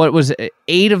 of what was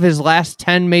 8 of his last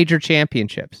 10 major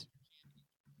championships.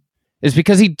 Is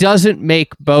because he doesn't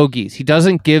make bogeys. He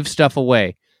doesn't give stuff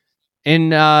away.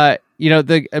 And,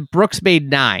 Brooks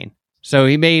made 9. So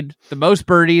he made the most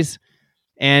birdies,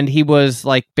 and he was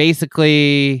like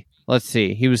basically, let's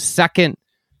see, he was second,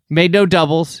 made no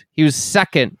doubles. He was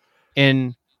second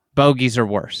in bogeys or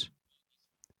worse.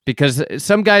 Because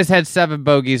some guys had 7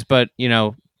 bogeys, but, you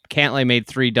know, Cantlay made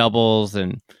 3 doubles,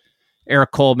 and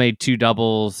Eric Cole made 2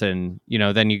 doubles, and, you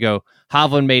know, then you go,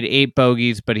 Hovland made 8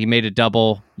 bogeys, but he made a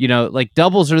double. You know, like,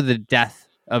 doubles are the death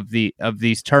of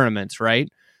these tournaments, right?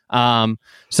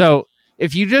 So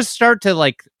if you just start to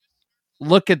like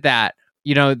look at that,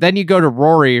 you know, then you go to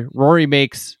Rory. Rory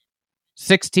makes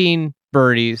 16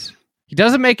 birdies. He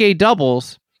doesn't make 8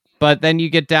 doubles, but then you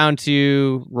get down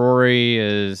to Rory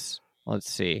is, let's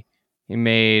see, he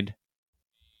made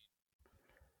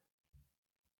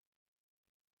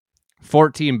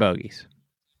 14 bogeys.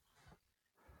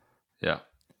 Yeah.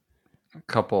 A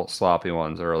couple sloppy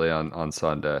ones early on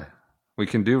Sunday. We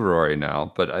can do Rory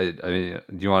now, but I mean,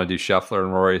 do you want to do Scheffler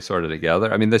and Rory sort of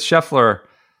together? I mean, the Scheffler,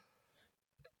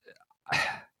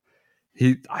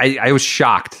 I was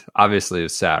shocked. Obviously, it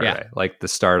was Saturday. Yeah. Like the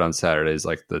start on Saturday is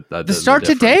like the start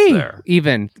difference today, there.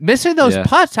 even missing those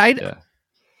putts.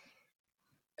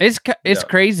 It's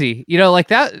crazy. Like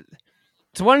that.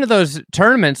 It's one of those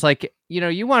tournaments. Like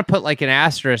you want to put like an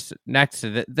asterisk next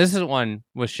to it. This is one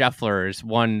with Scheffler is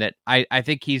one that I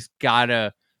think he's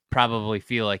gotta probably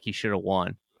feel like he should have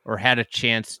won or had a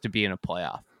chance to be in a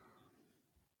playoff.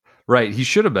 Right. He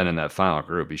should have been in that final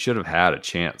group. He should have had a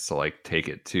chance to like take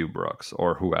it to Brooks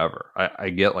or whoever.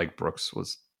 I get like Brooks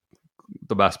was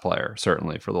the best player,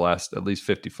 certainly for the last at least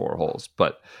 54 holes.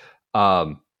 But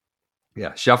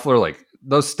Scheffler, like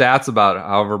those stats about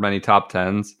however many top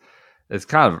tens, it's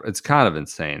kind of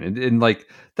insane. And like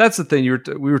that's the thing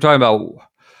we were talking about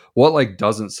what like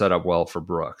doesn't set up well for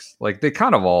Brooks. Like they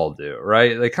kind of all do,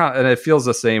 right? And it feels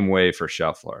the same way for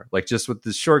Scheffler. Like just with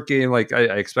the short game, like I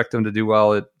expect him to do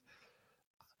well at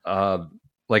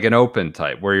like an open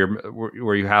type where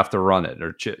you have to run it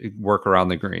or work around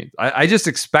the green. I just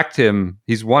expect him.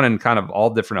 He's won in kind of all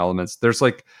different elements. There's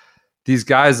like these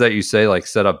guys that you say like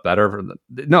set up better.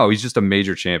 No, he's just a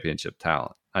major championship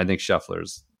talent. I think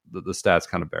Scheffler's the stats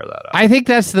kind of bear that out. I think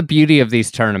that's the beauty of these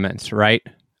tournaments, right?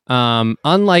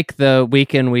 Unlike the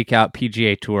week in, week out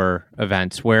PGA Tour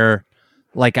events where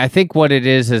like I think what it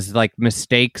is like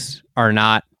mistakes are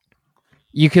not.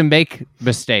 You can make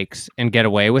mistakes and get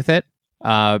away with it,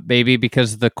 maybe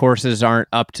because the courses aren't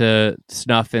up to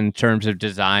snuff in terms of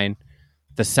design.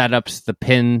 The setups, the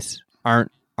pins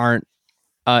aren't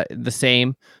the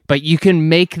same, but you can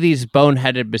make these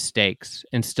boneheaded mistakes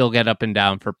and still get up and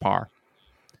down for par.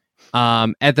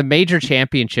 At the major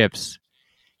championships,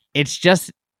 it's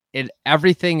just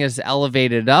everything is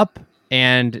elevated up,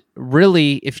 and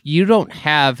really, if you don't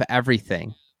have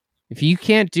everything. If you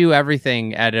can't do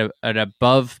everything at an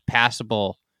above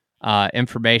passable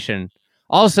information,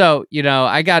 also,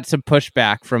 I got some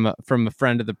pushback from a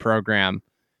friend of the program,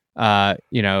 about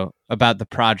the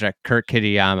project, Kurt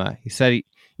Kitayama. He said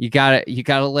you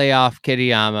gotta lay off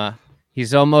Kitayama.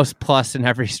 He's almost plus in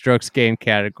every strokes gained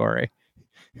category.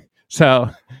 So,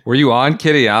 were you on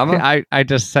Kitayama? I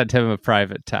just sent him a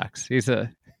private text. He's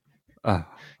a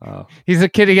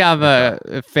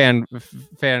Kitayama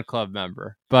fan club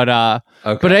member, but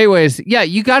okay. But anyways, yeah,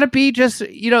 you got to be just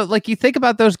like you think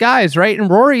about those guys, right? And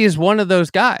Rory is one of those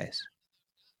guys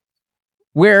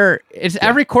where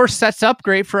every course sets up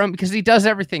great for him because he does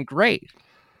everything great.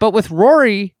 But with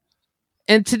Rory,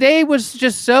 and today was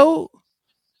just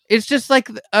it's just like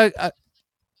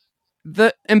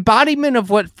the embodiment of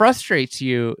what frustrates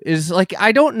you is like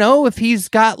I don't know if he's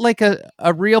got like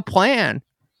a real plan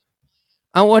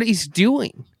on what he's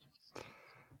doing.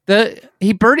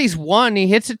 He birdies one, he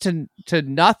hits it to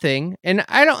nothing, and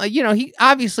I don't, he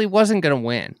obviously wasn't going to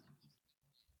win.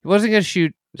 He wasn't going to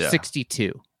shoot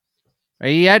 62.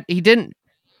 Right? He didn't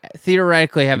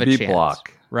theoretically have a chance.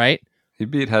 Block, right? He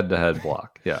beat head-to-head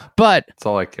Block. Yeah, but that's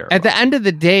all I care at about. the end of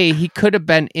the day, he could have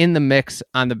been in the mix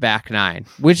on the back nine,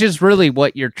 which is really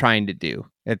what you're trying to do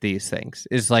at these things.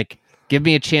 Is like give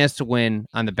me a chance to win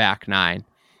on the back nine,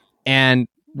 and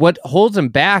what holds him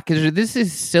back is this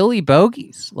is silly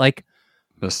bogeys. Like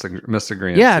Mr.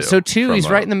 Green. Yeah, so he's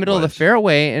right in the middle of the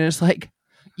fairway, and it's like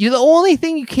the only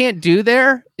thing you can't do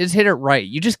there is hit it right.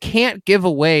 You just can't give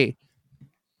away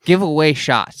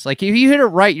shots. Like if you hit it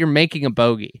right, you're making a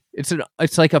bogey.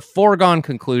 It's like a foregone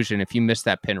conclusion if you miss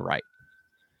that pin right.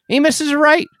 And he misses it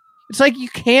right. It's like you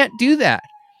can't do that.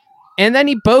 And then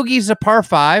he bogeys a par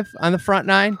 5 on the front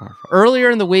nine. Earlier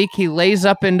in the week, he lays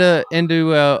up into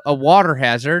a water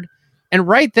hazard. And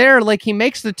right there, like he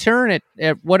makes the turn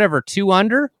at whatever, 2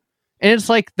 under. And it's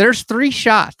like, there's 3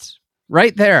 shots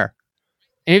right there.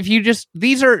 And if you just,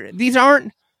 these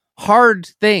aren't hard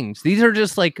things. These are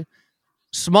just like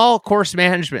small course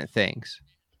management things.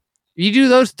 You do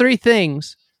those 3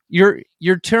 things, your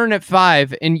turn at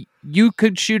 5, and you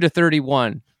could shoot a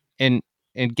 31 and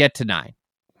get to 9.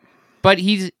 But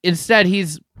he's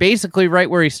basically right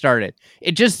where he started.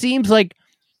 It just seems like,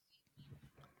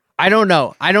 I don't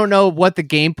know what the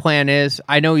game plan is.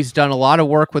 I know he's done a lot of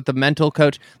work with the mental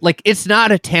coach. Like it's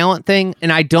not a talent thing,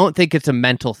 and I don't think it's a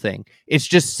mental thing. It's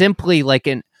just simply like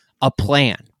a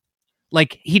plan.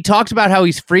 Like he talked about how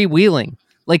he's freewheeling.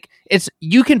 Like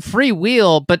you can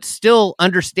freewheel, but still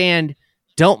understand.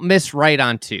 Don't miss right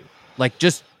on 2. Like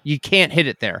just you can't hit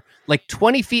it there. Like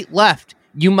 20 feet left,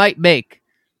 you might make.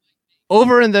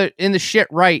 Over in the shit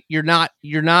right, you're not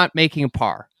making a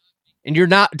par, and you're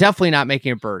definitely not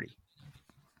making a birdie.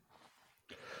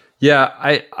 Yeah,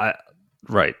 I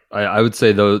would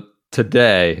say though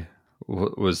today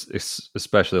was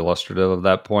especially illustrative of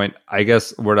that point. I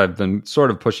guess what I've been sort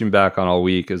of pushing back on all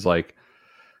week is like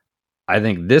I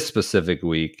think this specific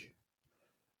week,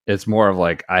 it's more of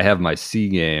like I have my C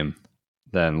game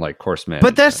than like course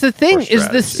management. But that's the thing is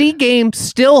the C game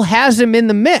still has him in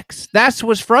the mix. That's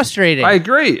what's frustrating. I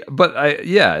agree, but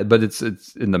but it's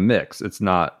in the mix. It's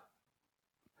not.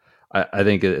 I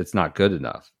think it's not good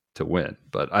enough to win,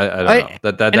 but I don't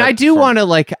know. I do want to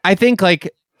like. I think like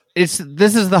this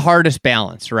is the hardest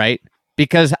balance, right?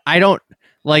 Because I don't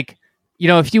like,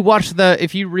 if you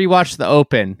rewatch the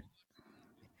Open,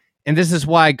 and this is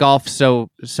why golf's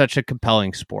such a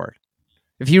compelling sport.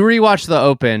 If you rewatch the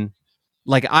Open,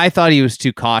 like I thought he was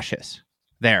too cautious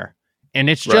there, and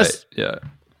it's just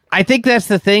I think that's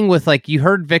the thing with like you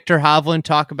heard Victor Hovland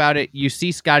talk about it. You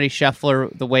see Scotty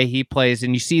Scheffler the way he plays,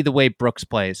 and you see the way Brooks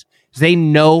plays. They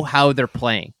know how they're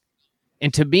playing,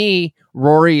 and to me,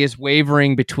 Rory is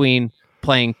wavering between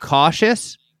playing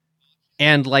cautious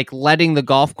and like letting the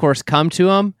golf course come to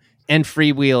him and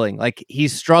freewheeling. Like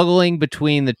he's struggling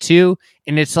between the two,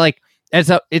 and it's like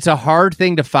it's a hard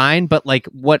thing to find. But like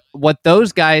what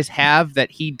those guys have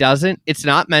that he doesn't, it's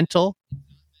not mental,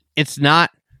 it's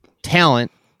not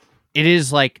talent. It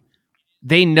is like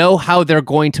they know how they're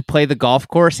going to play the golf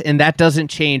course, and that doesn't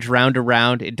change round to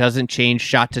round. It doesn't change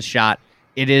shot to shot.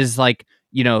 It is like,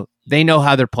 they know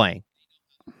how they're playing.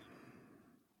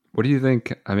 What do you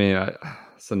think? I mean,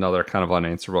 it's another kind of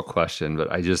unanswerable question, but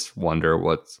I just wonder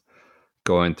what's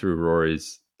going through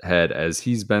Rory's head as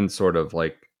he's been sort of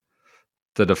like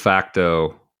the de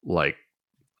facto, like,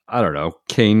 I don't know,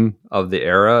 king of the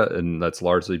era, and that's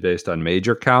largely based on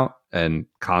major count and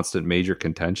constant major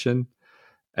contention.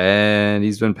 And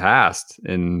he's been passed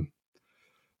in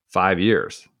 5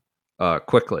 years,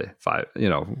 quickly,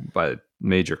 by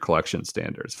major collection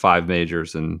standards, 5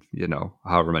 majors and,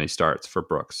 however many starts for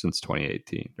Brooks since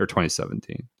 2018 or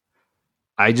 2017.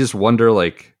 I just wonder,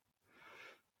 like,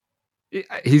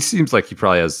 he seems like he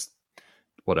probably has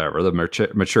whatever, the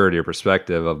maturity or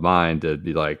perspective of mind to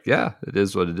be like, yeah, it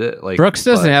is what it is. Like Brooks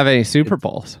doesn't have any Super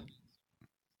Bowls.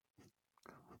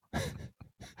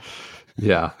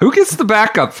 Yeah. Who gets the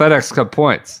backup FedEx Cup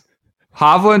points?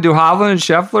 Hovland? Do Hovland and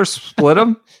Scheffler split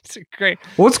them? It's great.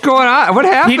 What's going on? What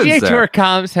happens PGA there? Tour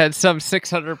Comms had some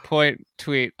 600-point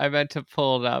tweet. I meant to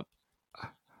pull it up.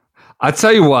 I'll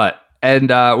tell you what. And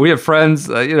we have friends,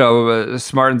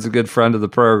 Smartin's a good friend of the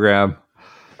program.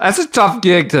 That's a tough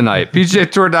gig tonight.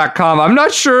 PGAtour.com. I'm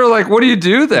not sure, like, what do you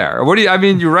do there?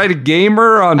 You write a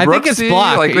gamer on Brooksy? I think it's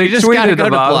Block. Like, you just got to go to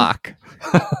Block.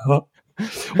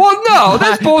 Well, no,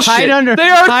 that's bullshit. They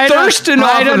are thirsting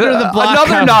off of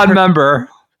another non-member.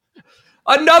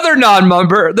 Another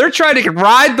non-member. They're trying to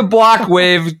ride the block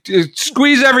wave,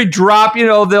 squeeze every drop.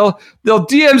 They'll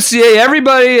DMCA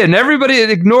everybody and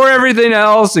ignore everything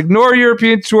else, ignore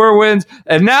European Tour wins,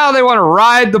 and now they want to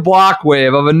ride the block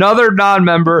wave of another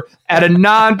non-member at a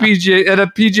non-PGA at a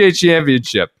PGA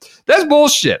Championship. That's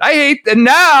bullshit. I hate. And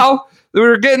now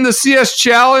we're getting the CS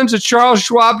Challenge, the Charles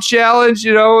Schwab Challenge.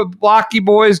 Blocky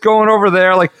boys going over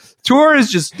there. Like, Tour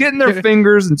is just getting their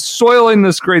fingers and soiling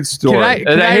this great story.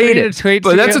 Can I hate read a tweet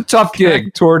but to that's you? a tough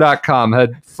gig. Tour.com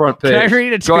head front page. Can I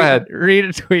read a tweet? Go ahead. Read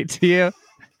a tweet to you.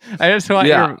 I just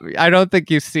want I don't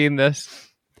think you've seen this.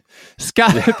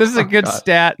 Scott, this is a good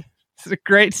stat. This is a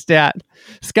great stat.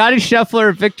 Scotty Scheffler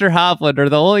and Victor Hovland are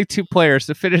the only 2 players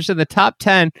to finish in the top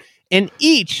 10 in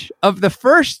each of the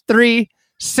first 3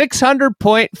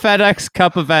 600-point FedEx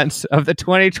Cup events of the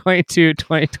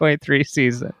 2022-2023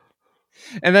 season.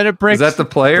 And then it breaks. Is that the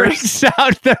players? Breaks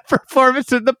down the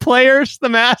performance of the players, the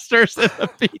Masters, and the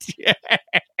PGA.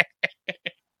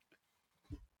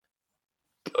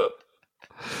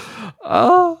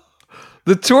 Oh,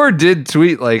 the Tour did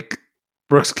tweet like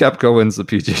Brooks Koepka wins the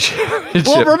PGA Championship.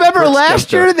 Well, remember Brooks last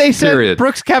Koepka, year they said period.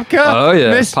 Brooks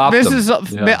Koepka misses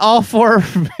all 4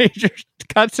 major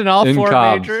cuts in all 4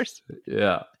 majors.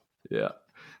 Yeah.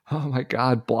 Oh my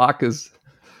God, Block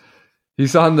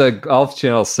he's on the Golf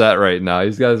Channel set right now.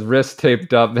 He's got his wrist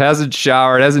taped up, hasn't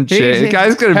showered, hasn't changed. The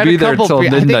guy's going to be there until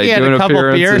midnight doing appearances. I think he had a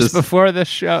couple beers before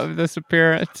this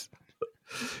appearance.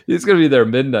 He's going to be there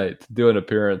midnight doing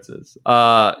appearances.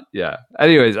 Yeah.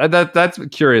 Anyways, that's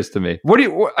curious to me.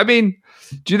 Do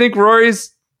you think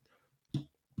Rory's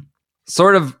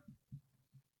sort of,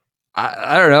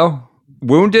 I don't know,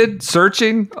 wounded,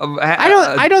 searching?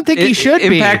 I don't think he should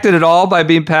be impacted at all by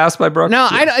being passed by Brooks. No,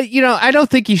 I don't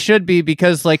think he should be,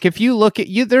 because like if you look at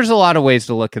there's a lot of ways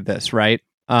to look at this, right?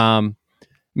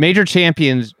 Major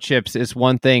championships is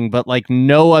one thing, but like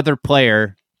no other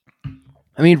player.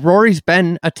 I mean, Rory's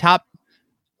been a top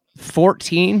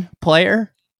 14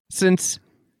 player since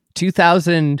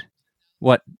 2008.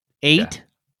 Yeah.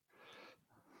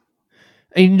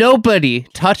 I mean, nobody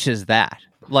touches that.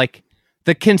 Like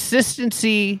the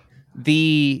consistency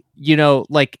the,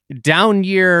 like down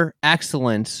year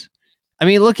excellence. I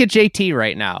mean, look at JT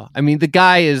right now. I mean, the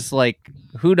guy is like,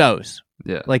 who knows?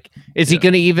 Yeah. Like, is he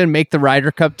going to even make the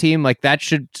Ryder Cup team? Like, that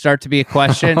should start to be a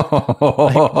question. Like,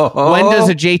 when does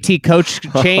a JT coach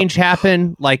change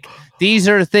happen? Like, these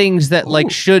are things that like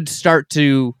should start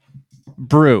to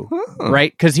brew,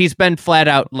 right? Because he's been flat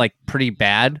out like pretty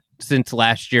bad since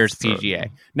last year's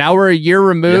PGA. Now we're a year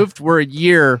removed. Yeah. We're a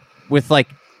year with like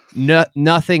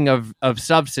nothing of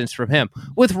substance from him.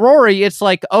 With Rory, it's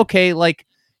like, okay, like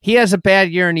he has a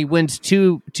bad year and he wins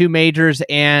two majors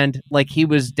and like he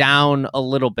was down a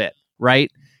little bit,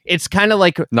 right? It's kind of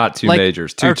like not two like,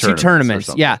 majors, two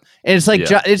tournaments. Yeah, and it's like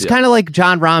it's kind of like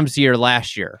John Rahm's year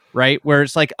last year, right? Where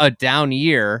it's like a down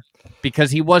year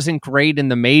because he wasn't great in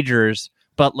the majors,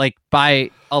 but like by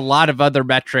a lot of other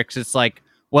metrics, it's like,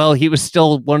 well, he was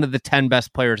still one of the 10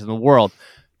 best players in the world.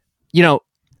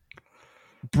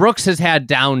 Brooks has had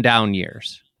down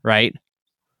years, right?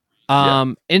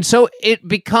 And so it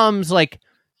becomes like,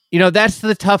 that's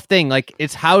the tough thing. Like,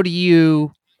 it's how do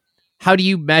you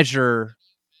measure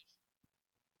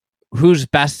who's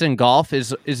best in golf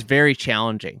is very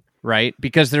challenging, right?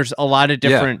 Because there's a lot of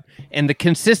different, and the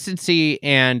consistency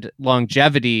and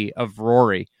longevity of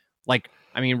Rory. Like,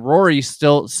 I mean, Rory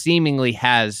still seemingly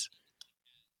has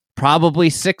probably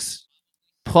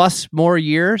 6+ more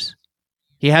years.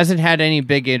 He hasn't had any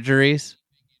big injuries.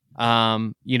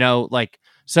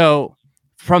 So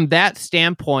from that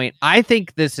standpoint, I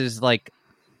think this is like,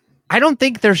 I don't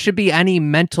think there should be any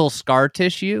mental scar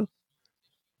tissue.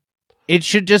 It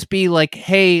should just be like,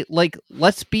 hey, like,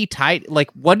 let's be tight.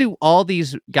 Like, what do all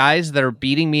these guys that are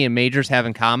beating me in majors have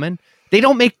in common? They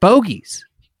don't make bogeys.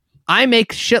 I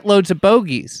make shitloads of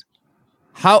bogeys.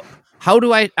 How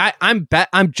do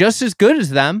I'm just as good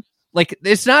as them. Like,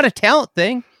 it's not a talent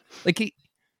thing. Like,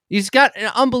 he's got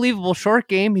an unbelievable short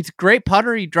game. He's a great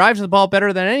putter. He drives the ball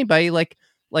better than anybody. Like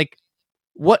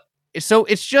what? So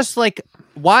it's just like,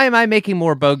 why am I making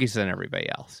more bogeys than everybody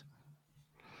else?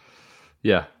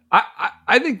 Yeah.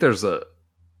 I think there's a,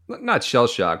 not shell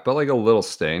shock, but like a little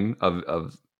sting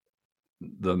of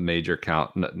the major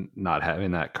count not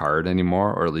having that card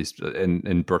anymore, or at least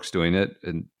in Brooks doing it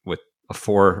and with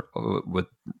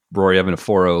Rory having a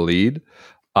 4-0 lead.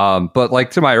 But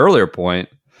like to my earlier point,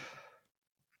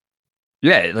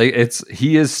 yeah, like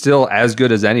he is still as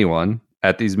good as anyone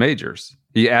at these majors.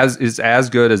 He is as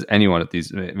good as anyone at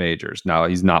these majors. Now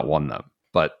he's not won them,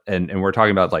 but and we're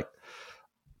talking about like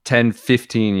 10,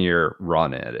 15 year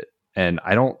run at it. And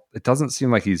it doesn't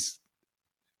seem like he's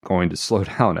going to slow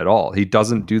down at all. He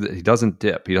doesn't do that. He doesn't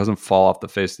dip. He doesn't fall off the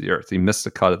face of the earth. He missed the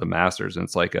cut of the Masters, and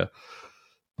it's like a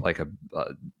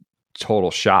total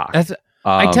shock.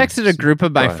 I texted a group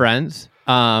of my friends.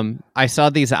 I saw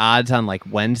these odds on like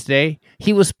Wednesday.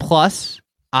 He was plus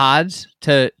odds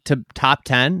to top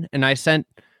 10, and I sent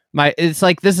it's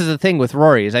like, this is the thing with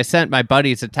Rory, is I sent my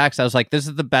buddies a text. I was like, this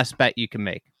is the best bet you can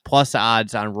make. Plus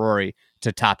odds on Rory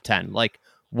to top 10. Like,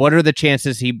 what are the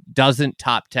chances he doesn't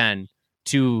top 10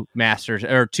 two Masters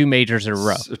or two majors in a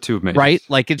row? Two majors. Right?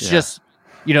 Like, it's just,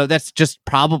 that's just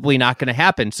probably not going to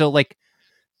happen. So like,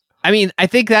 I mean, I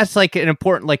think that's like an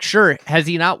important, like, sure, has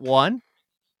he not won?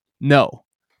 No.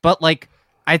 But like,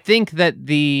 I think that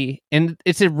and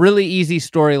it's a really easy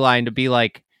storyline to be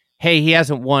like, hey, he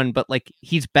hasn't won, but like,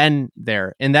 he's been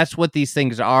there. And that's what these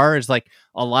things are, is like,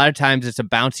 a lot of times it's a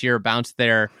bounce here, a bounce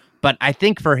there. But I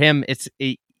think for him,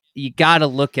 you got to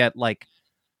look at like,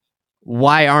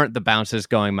 why aren't the bounces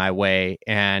going my way?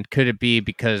 And could it be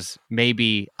because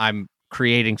maybe I'm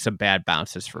creating some bad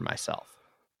bounces for myself?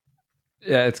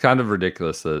 Yeah, it's kind of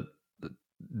ridiculous that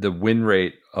the win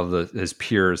rate of his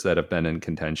peers that have been in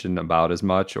contention about as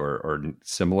much or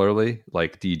similarly,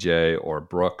 like DJ or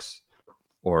Brooks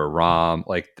or Rahm,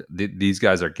 like these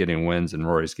guys are getting wins and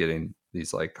Rory's getting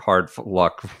these like hard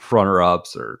luck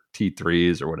runner-ups or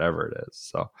T3s or whatever it is.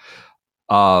 So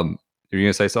you're going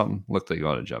to say something? Looked like you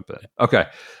want to jump in. Okay.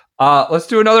 Let's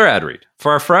do another ad read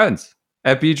for our friends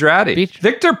at Beach Ratty.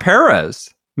 Victor Perez.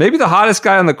 Maybe the hottest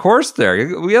guy on the course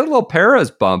there. We had a little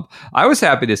Perez bump. I was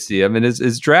happy to see him in his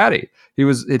Dratty.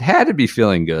 It had to be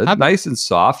feeling good. Nice and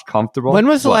soft, comfortable. When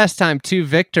was the last time two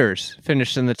Victors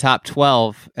finished in the top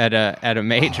 12 at a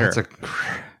major?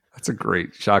 That's a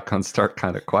great shotgun start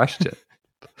kind of question.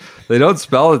 They don't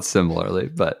spell it similarly,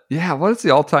 but yeah, what is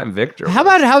the all-time Victor? How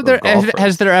about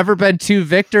has there ever been two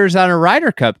Victors on a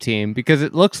Ryder Cup team? Because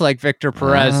it looks like Victor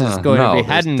Perez is going to be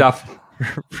heading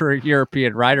for a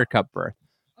European Ryder Cup berth.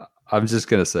 I'm just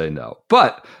going to say no.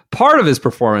 But part of his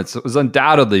performance was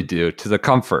undoubtedly due to the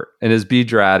comfort in his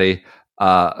Dratty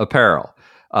apparel.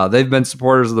 They've been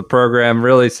supporters of the program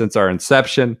really since our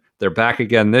inception. They're back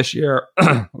again this year.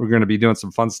 We're going to be doing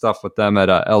some fun stuff with them at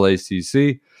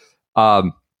LACC.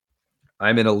 I'm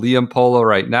in a Liam Polo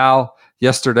right now.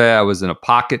 Yesterday, I was in a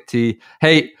pocket tee.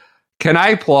 Hey, can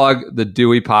I plug the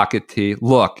Dewey pocket tee?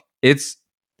 Look, it's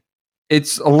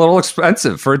a little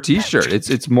expensive for a t-shirt.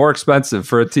 It's more expensive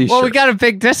for a t-shirt. Well, we got a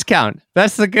big discount.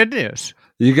 That's the good news.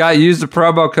 Use the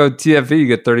promo code TFE, you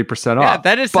get 30% off. Yeah,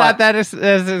 that is not that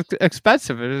as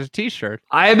expensive as a t-shirt.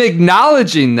 I am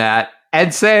acknowledging that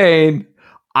and saying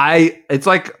it's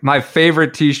like my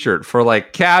favorite t-shirt for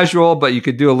like casual, but you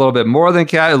could do a little bit more than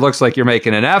casual. It looks like you're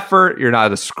making an effort. You're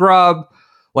not a scrub.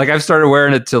 Like I've started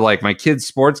wearing it to like my kids'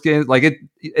 sports games. Like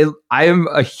I am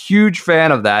a huge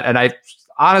fan of that. And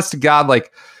honest to God,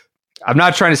 like I'm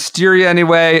not trying to steer you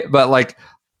anyway, but like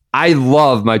I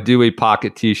love my Dewey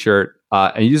pocket t-shirt.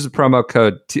 And use the promo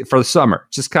code for the summer.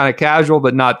 Just kind of casual,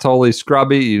 but not totally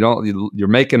scrubby. You're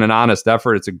making an honest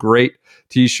effort. It's a great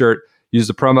t-shirt. Use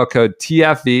the promo code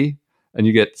TFE and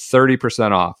you get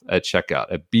 30% off at checkout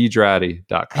at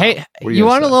bdraddy.com. Hey, you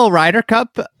want a little Ryder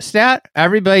Cup stat?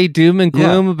 Everybody doom and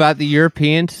gloom about the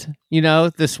Europeans.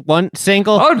 This one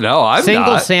single not.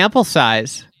 sample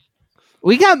size.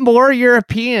 We got more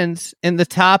Europeans in the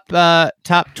top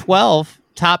 12,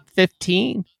 top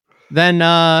 15 than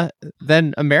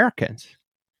Americans.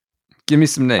 Give me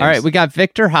some names. All right, we got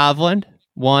Victor Hovland,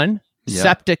 one. Yep.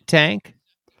 Septic Tank,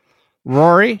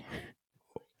 Rory.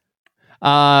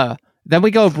 Then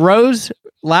we go Rose,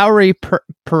 Lowry,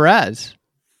 Perez,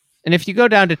 and if you go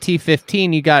down to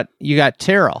T15, you got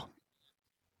Tyrrell.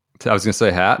 I was gonna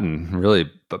say Hatton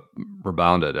really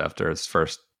rebounded after his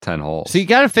first 10 holes. So you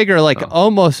got to figure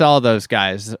almost all those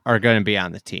guys are going to be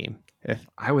on the team.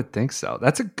 I would think so.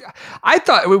 I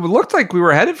thought it looked like we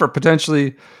were headed for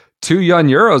potentially 2 young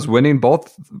Euros winning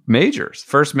both majors,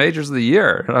 first majors of the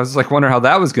year. And I was like wondering how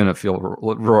that was going to feel,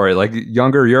 Rory, like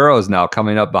younger Euros now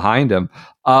coming up behind him.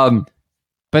 But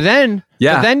then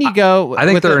you go. I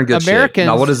think they're in good Americans, shape.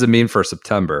 Now, what does it mean for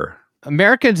September?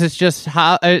 Americans, it's just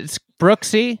it's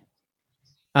Brooksy,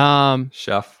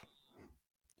 Chef,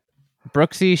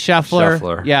 Brooksy,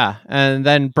 Scheffler, yeah, and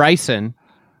then Bryson,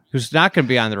 who's not going to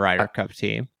be on the Ryder Cup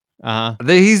team.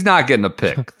 He's not getting a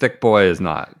pick. Thick Boy is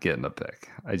not getting a pick.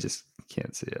 I just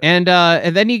can't see it. And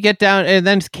then you get down, and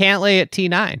then it's Cantlay at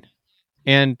T9,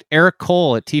 and Eric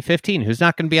Cole at T15, who's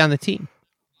not going to be on the team.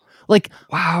 Like,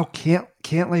 wow,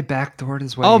 Cantlay backdoored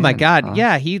his way. Oh my God,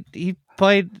 yeah, he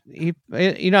played.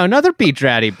 Another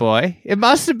Beach-Ratty boy. It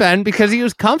must have been because he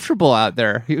was comfortable out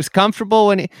there. He was comfortable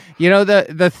when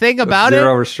the thing about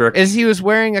it is he was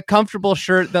wearing a comfortable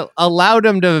shirt that allowed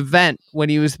him to vent when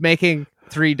he was making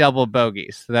 3 double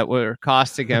bogeys that were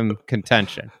costing him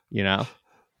contention. Yeah,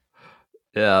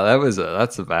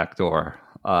 that's a backdoor.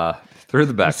 Through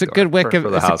the back. It's a good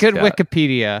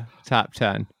Wikipedia top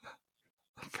 10.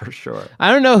 For sure.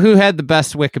 I don't know who had the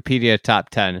best Wikipedia top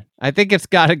 10. I think it's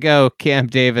got to go Cam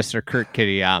Davis or Kurt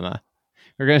Kitayama.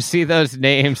 We're going to see those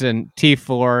names in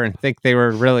T4 and think they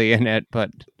were really in it,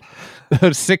 but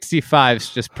those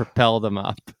 65s just propelled them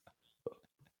up.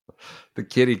 The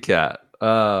kitty cat.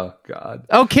 Oh, God.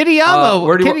 Oh,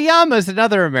 Kitayama. Kitayama is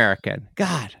another American.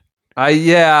 God.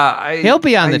 He'll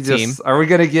be on the team. Are we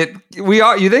going to get...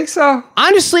 You think so?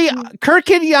 Honestly, Kurt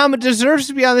Kitayama deserves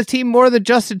to be on the team more than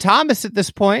Justin Thomas at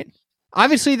this point.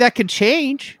 Obviously, that could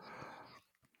change.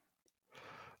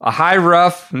 A high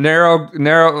rough,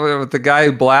 narrow with the guy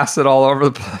who blasted all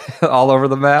over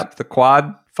the map, the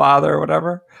quad father or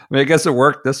whatever. I mean, I guess it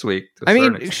worked this week.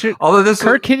 Should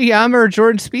Kurt Kitayama or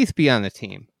Jordan Spieth be on the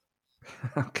team?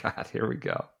 Oh, God, here we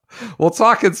go. We'll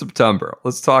talk in September.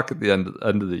 Let's talk at the end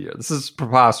of the year. This is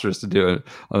preposterous to do it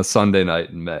on a Sunday night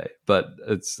in May, but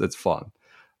it's fun.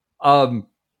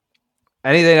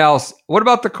 Anything else? What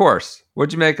about the course?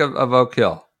 What'd you make of Oak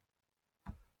Hill?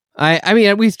 I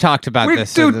mean, we've talked about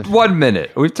this. Dude, 1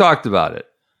 minute. We've talked about it.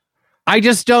 I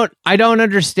don't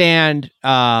understand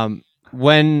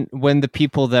when the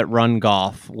people that run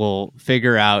golf will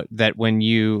figure out that when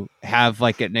you have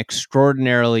like an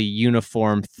extraordinarily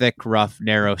uniform, thick, rough,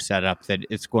 narrow setup, that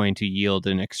it's going to yield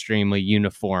an extremely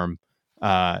uniform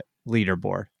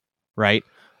leaderboard, right?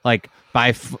 Like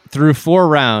through 4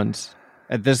 rounds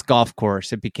at this golf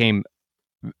course, it became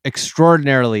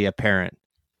extraordinarily apparent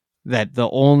that the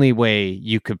only way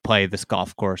you could play this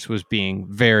golf course was being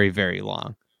very, very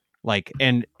long. Like,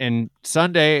 and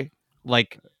Sunday,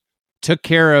 like, took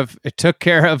care of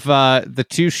the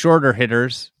 2 shorter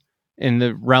hitters in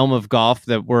the realm of golf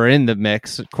that were in the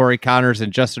mix. Corey Connors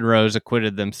and Justin Rose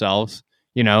acquitted themselves.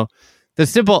 The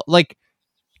simple, like,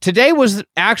 today was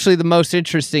actually the most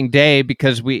interesting day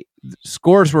because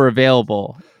scores were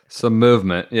available. Some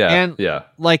movement. Yeah. And yeah.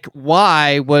 Like,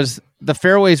 why was the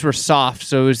fairways were soft,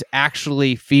 so it was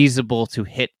actually feasible to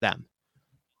hit them.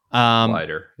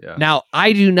 Wider, yeah. Now,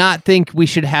 I do not think we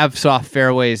should have soft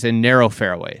fairways and narrow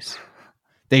fairways.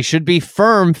 They should be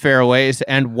firm fairways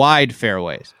and wide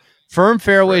fairways. Firm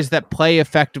fairways that play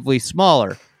effectively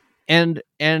smaller. And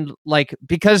like,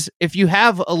 because if you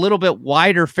have a little bit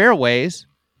wider fairways,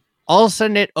 all of a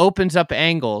sudden it opens up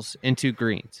angles into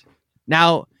greens.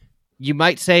 Now, you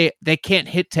might say they can't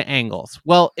hit to angles.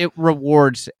 Well, it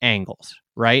rewards angles,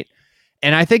 right?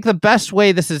 And I think the best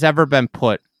way this has ever been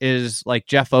put is like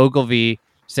Jeff Ogilvy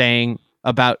saying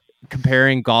about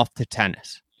comparing golf to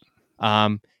tennis.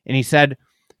 And he said,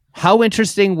 how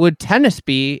interesting would tennis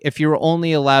be if you were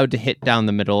only allowed to hit down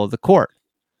the middle of the court?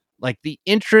 Like, the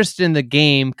interest in the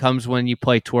game comes when you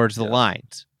play towards the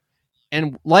lines.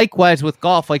 And likewise with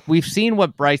golf, like, we've seen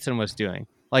what Bryson was doing.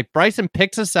 Like, Bryson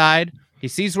picks a side, he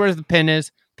sees where the pin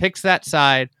is, picks that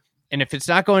side, and if it's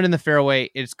not going in the fairway,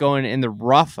 it's going in the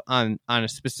rough on a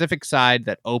specific side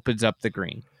that opens up the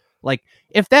green. Like,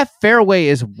 if that fairway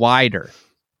is wider,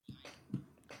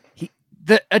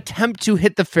 the attempt to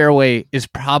hit the fairway is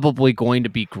probably going to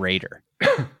be greater.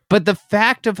 But the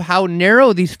fact of how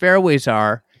narrow these fairways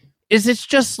are is it's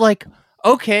just like,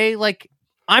 okay, like,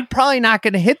 I'm probably not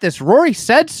going to hit this. Rory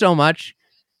said so much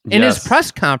in his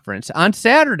press conference on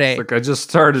Saturday. It's like, I just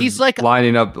started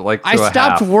lining up like to I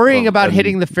stopped worrying about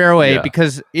hitting the fairway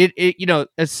because it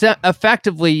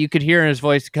effectively you could hear in his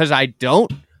voice, because I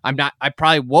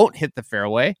probably won't hit the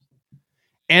fairway.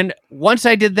 And once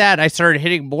I did that, I started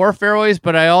hitting more fairways,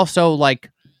 but I also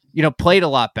played a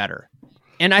lot better.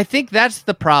 And I think that's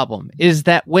the problem, is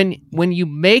that when you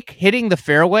make hitting the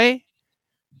fairway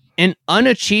an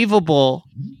unachievable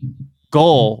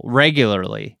goal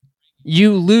regularly,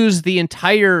 you lose the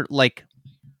entire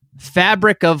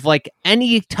fabric of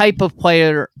any type of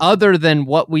player other than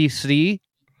what we see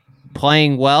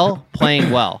playing well.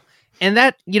 And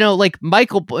that,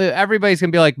 Michael, everybody's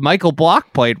going to be like, Michael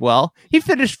Block played well. He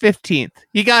finished 15th.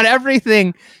 He got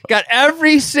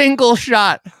every single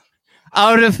shot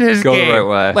out of his game. The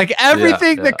right way.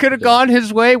 Everything that could have gone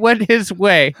his way went his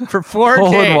way for 4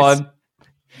 Hole days. in one.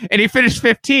 And he finished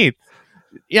 15th.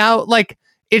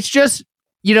 It's just,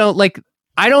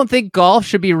 I don't think golf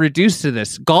should be reduced to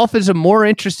this. Golf is a more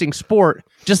interesting sport,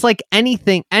 just like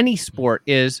any sport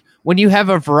is, when you have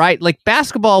a variety. Like,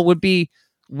 basketball would be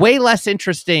way less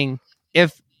interesting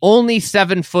if only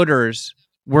 7-footers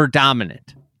were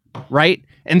dominant, right?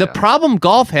 And the problem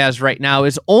golf has right now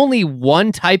is only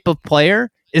one type of player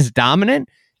is dominant.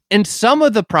 And some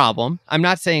of the problem, I'm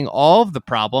not saying all of the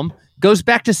problem, goes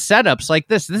back to setups like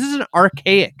this. This is an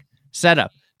archaic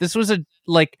setup. This was it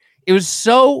was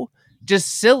so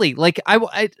just silly.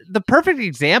 The perfect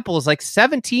example is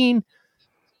 17.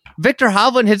 Victor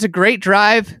Hovland hits a great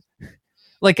drive,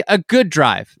 a good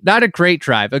drive, not a great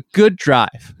drive, a good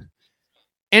drive.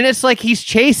 And it's he's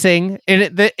chasing,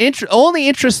 and the only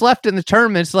interest left in the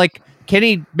tournament is can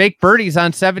he make birdies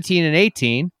on 17 and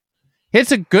 18?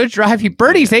 Hits a good drive. He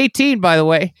birdies 18, by the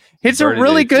way. Hits a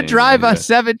really good drive on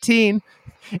 17.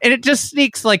 And it just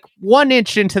sneaks 1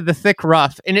 inch into the thick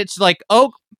rough. And it's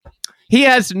he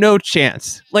has no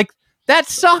chance. That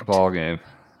sucked. Ball game.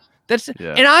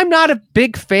 And I'm not a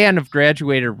big fan of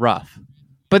graduated rough.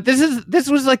 But this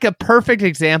was a perfect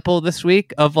example this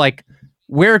week of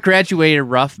where graduated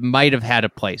rough might have had a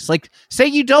place. Say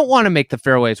you don't want to make the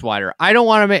fairways wider.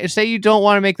 Say you don't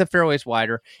want to make the fairways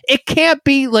wider. It can't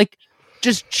be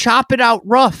just chop it out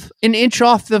rough, an inch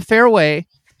off the fairway,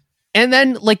 and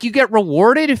then you get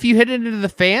rewarded if you hit it into the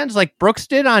fans like Brooks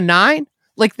did on 9.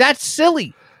 That's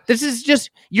silly. This is just,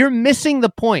 you're missing the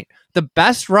point. The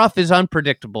best rough is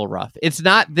unpredictable rough. It's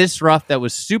not this rough that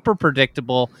was super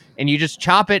predictable and you just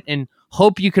chop it and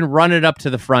hope you can run it up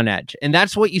to the front edge. And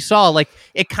that's what you saw.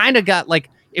 It kind of got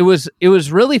it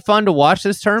was really fun to watch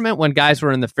this tournament when guys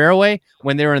were in the fairway.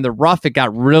 When they were in the rough, it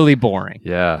got really boring.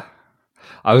 Yeah.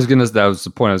 that was the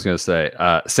point I was going to say.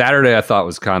 Saturday I thought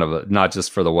was kind of not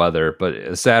just for the weather,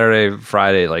 but Saturday,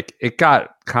 Friday, it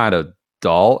got kind of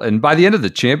dull. And by the end of the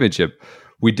championship,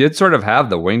 we did sort of have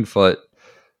the winged foot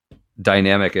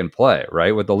dynamic in play,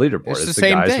 right? With the leaderboard. It's the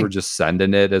same guys thing. were just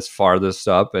sending it as farthest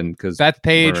up, and because Beth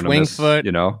Page, winged foot,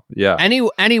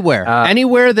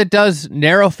 anywhere that does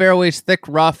narrow fairways, thick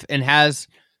rough, and has,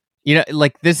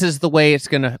 this is the way it's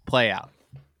going to play out.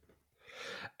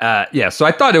 So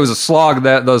I thought it was a slog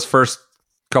those first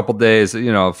couple days.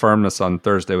 Firmness on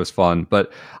Thursday was fun,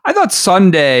 but I thought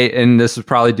Sunday, and this is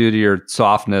probably due to your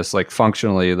softness,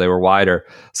 functionally they were wider.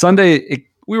 Sunday,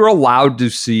 we were allowed to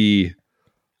see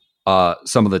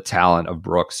some of the talent of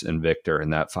Brooks and Victor in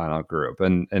that final group,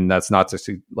 and that's not to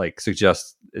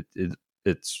suggest it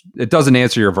it doesn't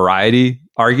answer your variety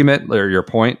argument or your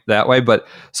point that way. But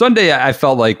Sunday, I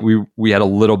felt like we had a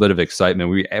little bit of excitement.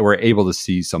 We were able to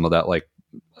see some of that, like,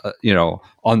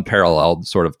 unparalleled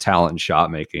sort of talent and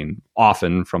shot making,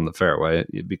 often from the fairway,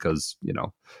 because,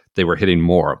 they were hitting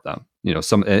more of them,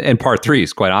 some and par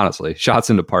threes, quite honestly, shots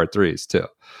into par threes too,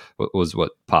 was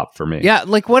what popped for me. Yeah.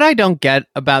 Like, what I don't get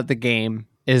about the game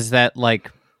is that,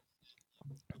 like,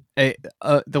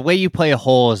 the way you play a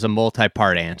hole is a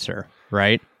multi-part answer,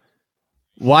 right?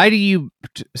 Why do you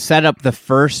set up the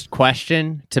first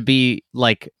question to be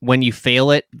like, when you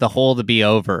fail it, the hole to be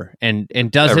over, and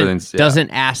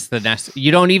doesn't ask the next?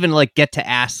 You don't even like get to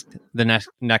ask the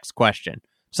next question.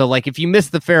 So like, if you miss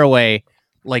the fairway,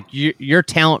 like your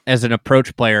talent as an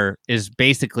approach player is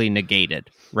basically negated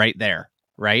right there,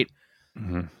 right?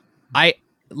 Mm-hmm.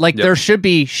 There should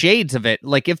be shades of it.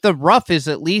 Like, if the rough is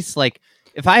at least like,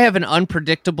 if I have an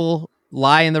unpredictable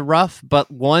lie in the rough,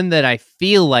 but one that I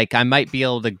feel like I might be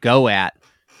able to go at,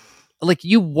 like,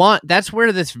 that's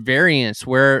where this variance,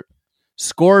 where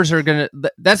scores are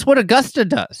that's what Augusta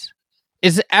does,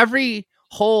 is every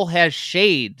hole has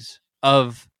shades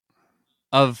of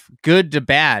good to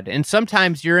bad. And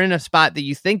sometimes you're in a spot that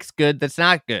you think's good, that's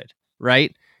not good.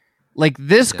 Right. Like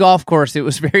this golf course, it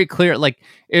was very clear. Like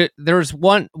there was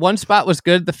one spot was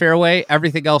good, the fairway,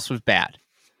 everything else was bad.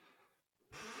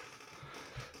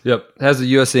 Yep, it has a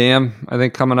USAM, I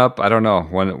think, coming up. I don't know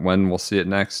when we'll see it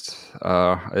next.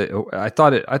 I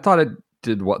thought it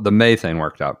did what the May thing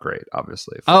worked out great.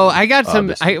 Obviously. I got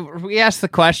some. We asked the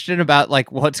question about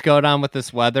like what's going on with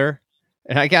this weather,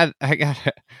 and I got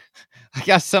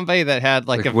somebody that had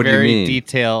like a very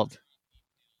detailed.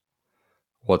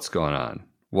 What's going on?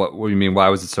 What do you mean? Why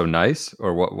was it so nice?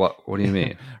 Or what do you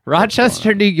mean?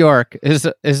 Rochester, New York is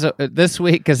this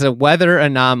week is a weather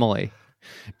anomaly.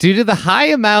 Due to the high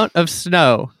amount of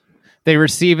snow they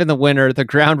receive in the winter, the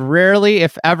ground rarely,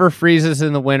 if ever, freezes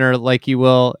in the winter like you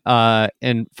will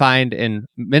find in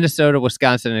Minnesota,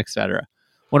 Wisconsin, etc.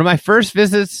 One of my first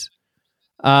visits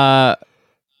was,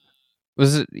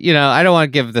 I don't want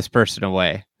to give this person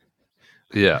away.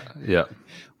 Yeah.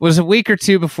 Was a week or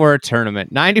two before a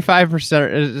tournament.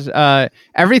 95%,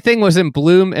 everything was in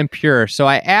bloom and pure. So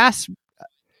I asked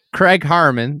Craig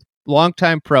Harmon,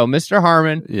 longtime pro, Mr.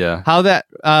 Harmon, how that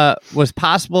was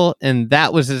possible, and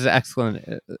that was his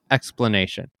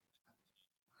explanation.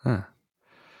 Huh.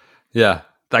 Yeah,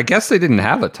 I guess they didn't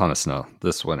have a ton of snow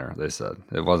this winter. They said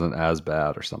it wasn't as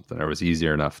bad or something. It was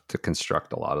easier enough to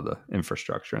construct a lot of the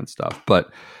infrastructure and stuff. But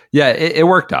yeah, it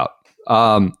worked out.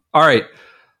 All right.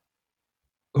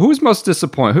 Who's most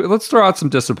disappointed? Let's throw out some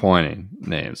disappointing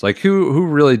names. Like who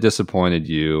really disappointed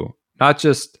you? Not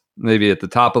just maybe at the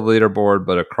top of the leaderboard,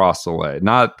 but across the way.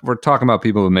 We're talking about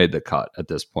people who made the cut at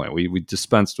this point. We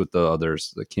dispensed with the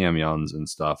others, the Cam Youngs and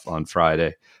stuff on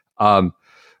Friday. Was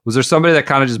there somebody that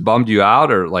kind of just bummed you out?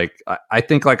 Or like, I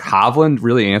think like Hovland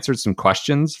really answered some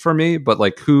questions for me, but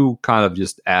like who kind of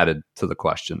just added to the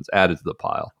questions, added to the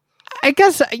pile? I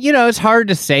guess, it's hard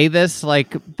to say this,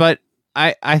 like, but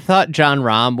I thought John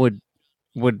Rahm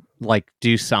would like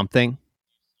do something.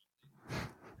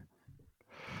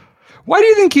 Why do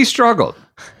you think he struggled?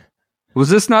 Was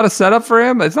this not a setup for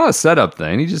him? It's not a setup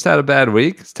thing. He just had a bad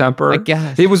week. His temper. I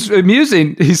guess. He was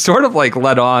amusing. He sort of like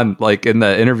led on, like in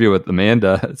the interview with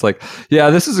Amanda. It's like, yeah,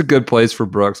 this is a good place for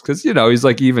Brooks because, he's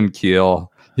like even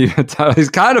keel. He's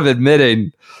kind of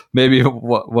admitting maybe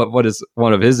what is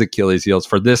one of his Achilles heels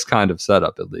for this kind of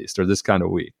setup, at least, or this kind of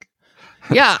week.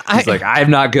 Yeah. He's like,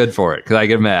 I'm not good for it because I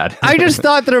get mad. I just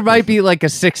thought there might be like a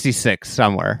 66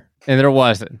 somewhere, and there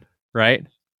wasn't, right?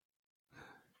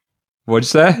 What'd you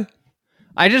say?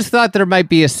 I just thought there might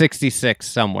be a 66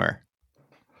 somewhere.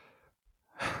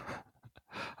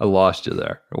 I lost you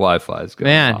there. Wi-Fi is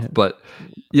going off. But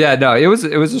yeah, no, it was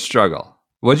a struggle.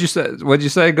 What'd you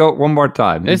say? Go one more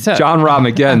time. John Rahm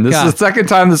again. This is the second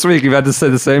time this week you've had to say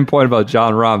the same point about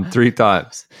John Rahm 3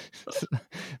 times.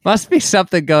 Must be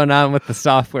something going on with the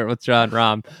software with John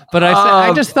Rahm. But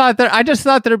I just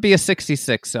thought there'd be a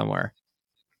 66 somewhere.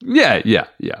 Yeah.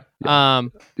 I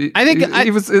think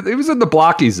he was in the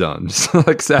blocky zone,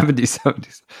 like 70s.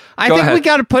 I think we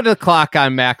got to put a clock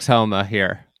on Max Homa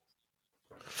here.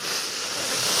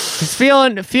 He's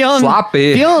feeling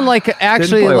sloppy, feeling like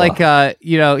actually like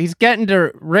well. He's getting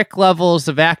to Rick levels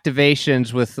of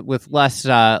activations with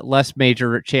less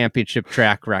major championship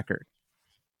track record.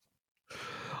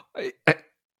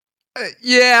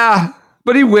 Yeah.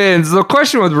 But he wins. The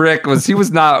question with Rick was he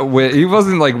wasn't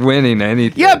like winning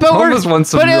anything. Yeah, but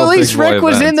at least Rick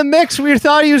was in the mix. We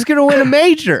thought he was going to win a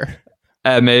major.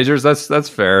 At majors, that's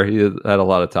fair. He had a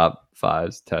lot of top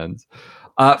 5s, 10s.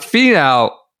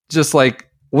 Finau, just like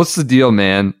what's the deal,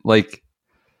 man? Like,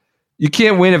 you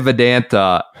can't win at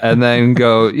Vedanta and then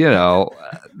go,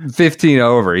 15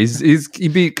 over. He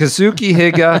beat Kazuki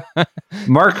Higa,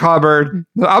 Mark Hubbard.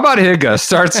 How about Higa?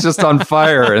 Starts just on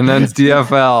fire and then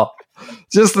DFL.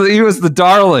 He was the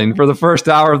darling for the first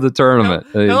hour of the tournament.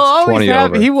 He'll always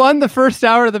he won the first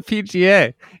hour of the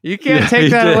PGA. You can't take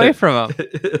that away from him.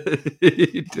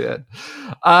 He did.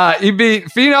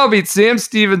 Finau beat Sam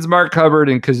Stevens, Mark Hubbard,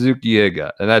 and Kazuki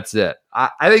Higa, and that's it. I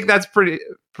think that's pretty.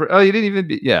 Oh, he didn't even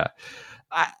beat. Yeah,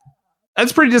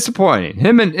 that's pretty disappointing.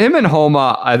 Him and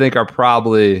Homa, I think, are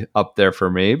probably up there for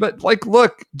me. But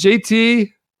look,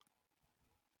 JT,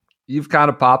 you've kind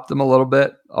of popped them a little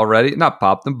bit already. Not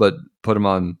popped them, but put them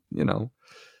on.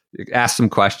 Ask some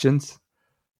questions.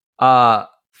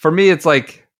 For me, it's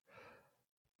like,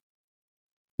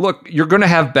 look, you're going to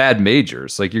have bad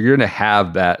majors. Like, you're going to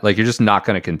have that. Like, you're just not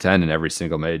going to contend in every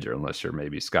single major unless you're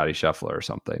maybe Scotty Scheffler or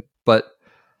something. But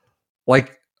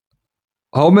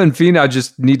Homa and Finau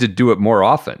just need to do it more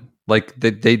often. Like,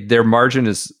 their margin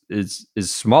is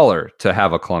smaller to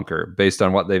have a clunker based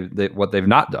on what they've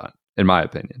not done, in my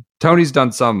opinion. Tony's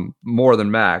done some more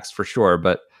than Max for sure,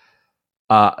 but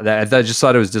I just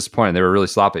thought it was disappointing. They were really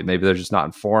sloppy. Maybe they're just not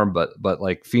in form, but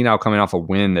like Finau coming off a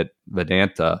win at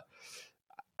Vedanta,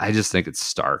 I just think it's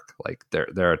stark. Like,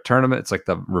 they're a tournament. It's like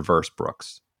the reverse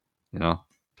Brooks,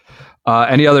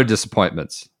 Any other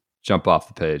disappointments jump off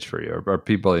the page for you, or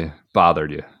people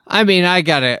bothered you? I mean, I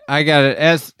got it.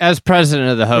 As president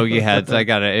of the Hoagie Heads, I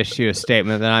got to issue a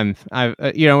statement that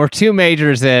we're 2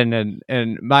 majors in, and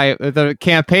the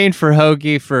campaign for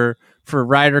Hoagie for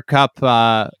Ryder Cup,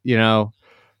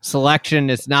 selection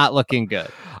is not looking good.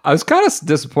 I was kind of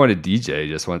disappointed DJ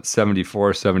just went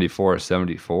 74, 74,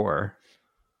 74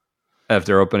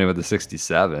 after opening with the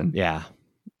 67. Yeah.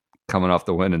 Coming off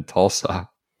the win in Tulsa.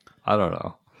 I don't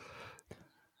know.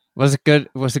 Was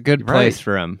a good place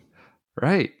for him.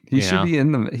 Right. He should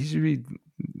be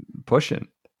pushing.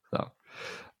 So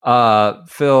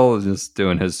Phil is just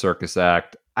doing his circus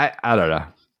act. I don't know.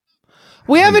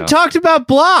 We haven't talked about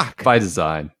Block. By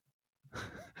design.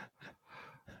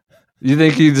 You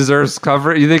think he deserves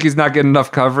coverage? You think he's not getting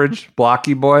enough coverage,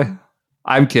 Blocky boy?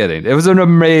 I'm kidding. It was an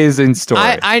amazing story.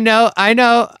 I know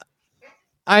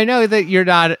that you're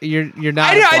not a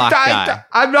Block guy.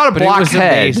 I'm not a Block it was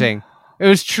head. Amazing. It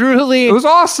was truly. It was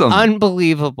awesome.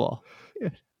 Unbelievable.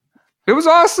 It was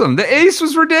awesome. The ace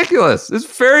was ridiculous. It's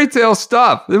fairy tale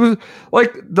stuff. It was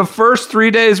like the first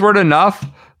 3 days weren't enough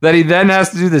that he then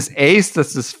has to do this ace.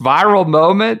 That's this viral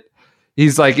moment.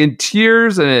 He's like in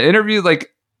tears in an interview. Like,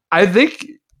 I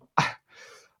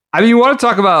mean, you want to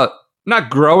talk about not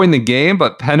growing the game,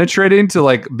 but penetrating to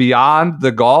like beyond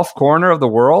the golf corner of the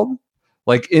world,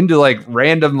 like into like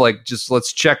random, like just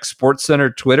let's check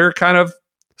SportsCenter Twitter kind of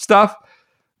stuff.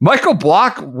 Michael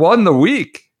Block won the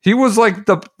week. He was like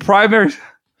the primary.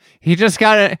 He just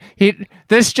got he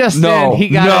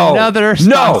got another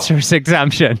sponsor's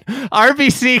exemption.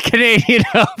 RBC Canadian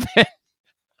Open.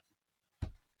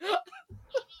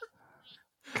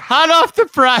 Hot off the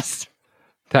press.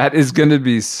 That is going to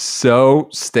be so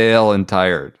stale and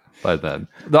tired by then.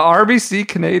 The RBC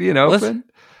Canadian Open?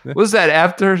 Was that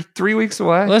after 3 weeks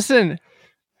away? Listen,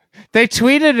 they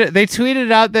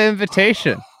tweeted out the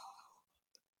invitation.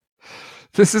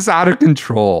 This is out of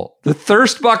control. The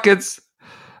thirst buckets,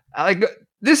 like,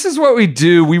 this is what we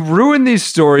do. We ruin these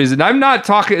stories, and I'm not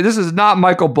talking. This is not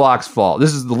Michael Block's fault.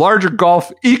 This is the larger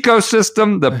golf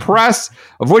ecosystem, the press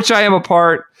of which I am a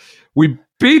part. We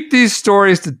beat these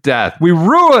stories to death. We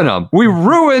ruin them. We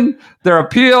ruin their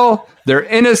appeal, their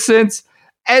innocence,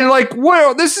 and like,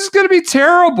 well, this is going to be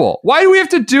terrible. Why do we have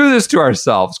to do this to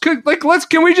ourselves? Can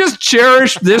we just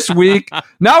cherish this week?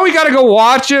 Now we got to go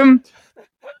watch him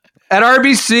at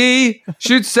RBC,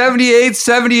 shoot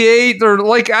 78, or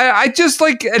like, I just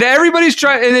like, and everybody's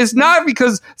trying, and it's not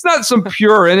because it's not some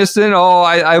pure innocent,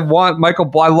 I want Michael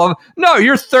Block, I love him. No,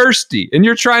 you're thirsty, and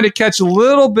you're trying to catch a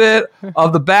little bit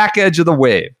of the back edge of the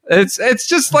wave. It's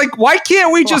just like, why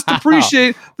can't we just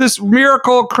appreciate this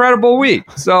miracle, credible week?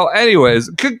 So anyways,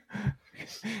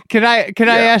 can I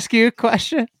ask you a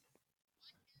question?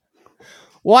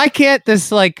 Why can't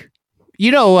this, like,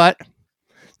 you know what?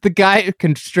 The guy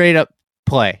can straight up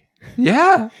play.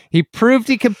 Yeah. He proved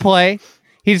he can play.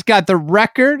 He's got the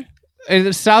record in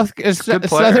the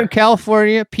Southern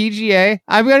California PGA.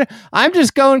 I'm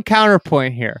just going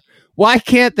counterpoint here. Why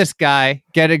can't this guy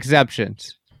get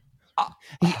exemptions?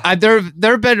 There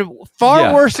have been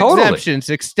far worse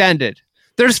exemptions extended.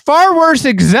 There's far worse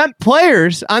exempt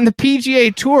players on the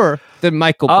PGA Tour than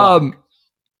Michael Block.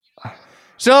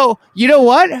 So you know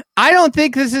what? I don't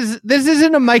think this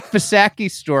isn't a Mike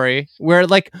Vasacki story where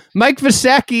like Mike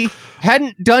Vasacki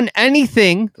hadn't done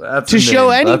anything to show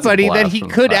anybody that he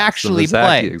could actually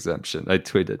play. Exemption. I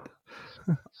tweeted.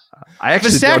 I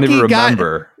actually don't even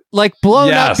remember. Like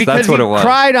blown up because he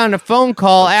cried on a phone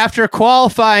call after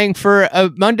qualifying for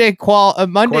a Monday for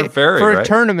a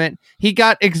tournament. He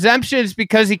got exemptions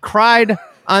because he cried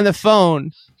on the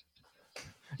phone.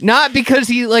 Not because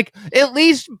he at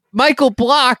least Michael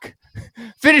Block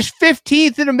finished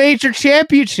 15th in a major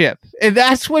championship, and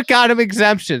that's what got him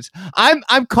exemptions.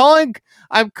 I'm calling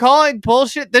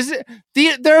bullshit. There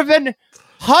have been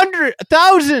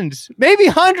thousands, maybe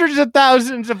hundreds of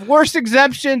thousands of worse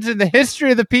exemptions in the history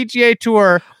of the PGA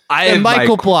Tour than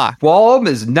Michael Block. My qualm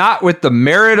is not with the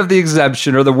merit of the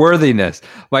exemption or the worthiness.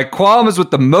 My qualm is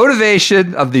with the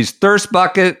motivation of these thirst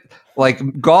bucket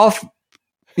golf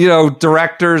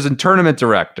directors and tournament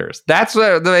directors. That's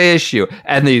the issue.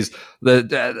 And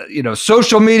the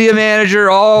social media manager.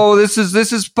 Oh, this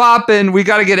is popping. We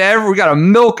got to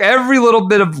milk every little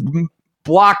bit of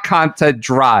Block content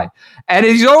dry. And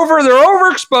they're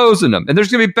overexposing him. And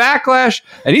there's going to be backlash.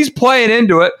 And he's playing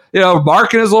into it,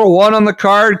 marking his little one on the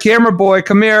card. Camera boy,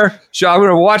 come here. I'm going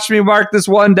to watch me mark this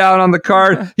one down on the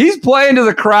card. He's playing to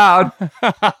the crowd.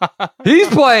 He's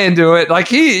playing to it.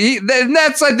 Like and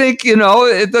that's, I think,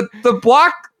 the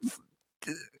Block.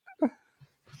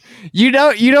 You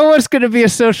know what's going to be a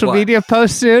social media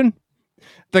post soon?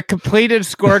 The completed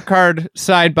scorecard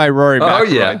signed by Rory McIlroy. Oh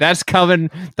yeah, that's coming.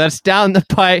 That's down the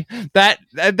pipe.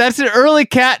 That's an early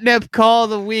catnip call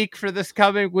of the week for this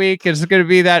coming week. It's going to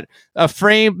be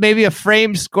maybe a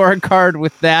framed scorecard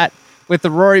with the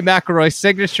Rory McIlroy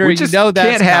signature. We just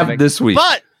can't have this week.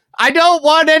 But I don't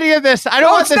want any of this. I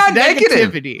don't want this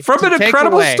negativity from an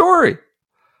incredible story.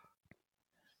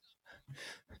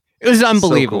 It was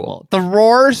unbelievable. So cool. The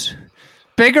roars,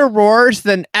 bigger roars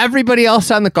than everybody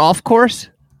else on the golf course.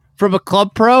 From a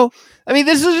club pro. I mean,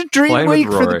 this is a dream week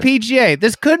for the PGA.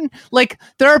 This couldn't,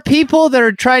 there are people that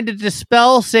are trying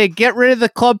to say, get rid of the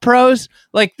club pros.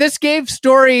 This gave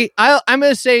story, I'm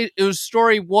going to say it was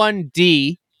story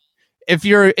 1D, if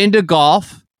you're into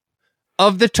golf,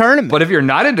 of the tournament. But if you're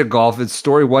not into golf, it's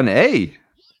story 1A.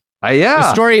 It's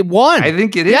story 1. I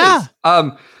think it is.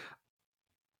 I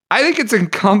think it's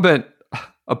incumbent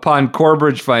upon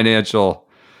Corbridge Financial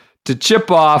to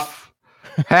chip off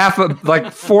half of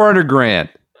 $400,000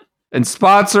 and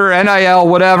sponsor NIL,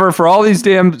 whatever, for all these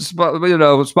damn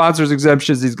sponsors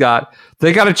exemptions he's got.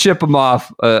 They got to chip him off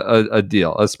a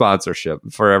deal, a sponsorship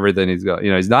for everything he's got.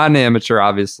 He's not an amateur,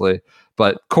 obviously,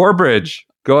 but Corbridge,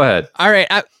 go ahead. All right,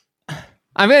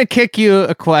 I'm going to kick you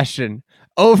a question.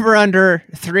 Over under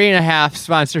 3.5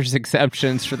 sponsors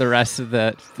exemptions for the rest of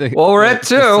the we're at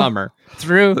 2 summer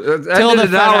through till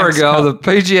an hour ago. The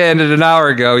PGA ended an hour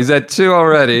ago. He's at 2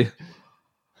 already.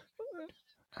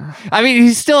 I mean,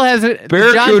 he still has a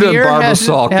Barracuda and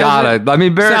Barbasol.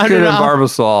 Barracuda and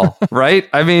Barbasol, right?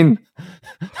 I mean,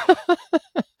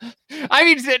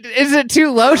 is it too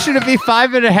low? Should it be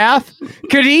 5.5?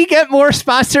 Could he get more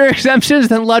sponsor exemptions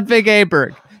than Ludwig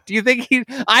Aberg? Do you think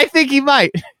I think he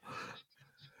might.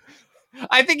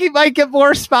 I think he might get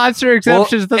more sponsor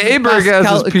exemptions than Aberg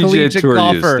has his PGA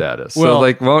Tour use status.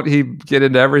 So, won't he get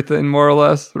into everything more or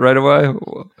less right away?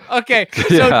 Okay,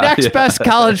 so next best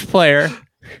college player.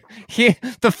 The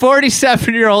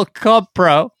 47-year-old club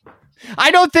pro. I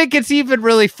don't think it's even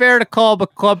really fair to call him a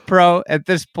club pro at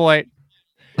this point.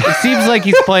 It seems like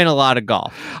he's playing a lot of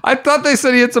golf. I thought they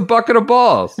said he hits a bucket of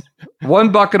balls.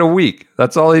 1 bucket a week.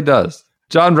 That's all he does.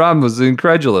 John Rahm was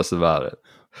incredulous about it.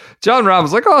 John Rahm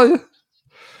was like, oh, yeah.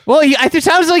 Well, it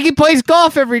sounds like he plays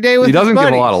golf every day with his buddies. He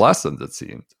doesn't give a lot of lessons, it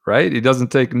seems, right? He doesn't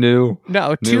take two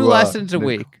lessons a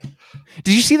week.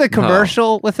 Did you see the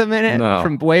commercial with him in it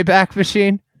from Wayback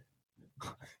Machine?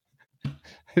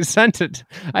 I sent it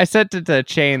to the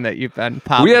chain that you've been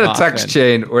popping. We had a text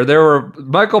chain where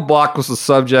Michael Block was the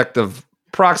subject of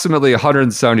approximately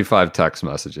 175 text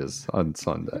messages on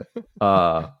Sunday.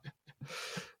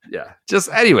 Yeah.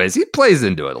 Just anyways, he plays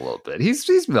into it a little bit.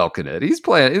 He's milking it. He's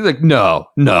playing. He's like, no,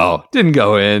 didn't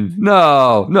go in.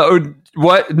 No,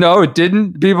 what? No, it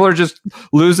didn't. People are just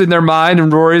losing their mind,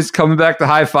 and Rory's coming back to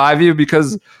high five you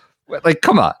because,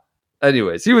 come on.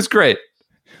 Anyways, he was great.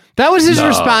 That was his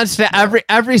response to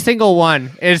every single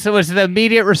one. It was the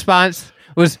immediate response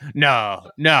was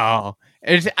no.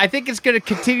 I think it's going to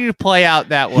continue to play out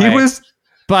that way.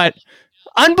 But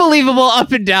unbelievable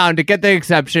up and down to get the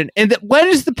exception. And when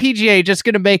is the PGA just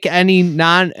going to make any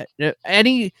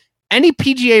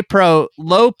PGA pro,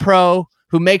 low pro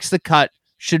who makes the cut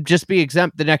should just be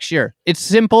exempt the next year? It's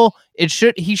simple. He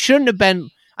shouldn't have been.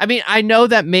 I mean, I know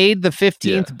that made the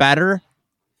 15th better,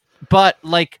 but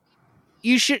like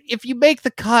you should, if you make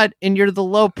the cut and you're the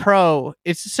low pro,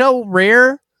 it's so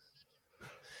rare.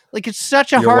 Like it's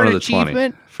such a You're hard one of the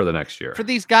achievement 20 for the next year for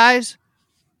these guys.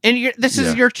 And this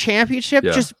is your championship.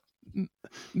 Just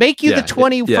make you the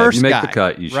 21st guy. If you make the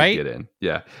cut, you should get in.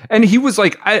 Yeah. And he was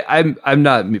like, I'm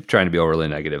not trying to be overly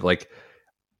negative. Like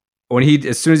when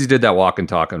as soon as he did that walk and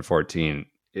talk on 14,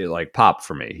 it like popped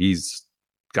for me. He's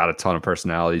got a ton of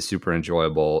personality, super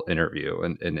enjoyable interview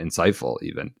and insightful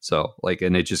even. So like,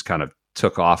 and it just kind of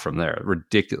took off from there.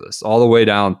 Ridiculous. All the way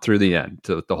down through the end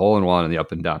to the hole in one and the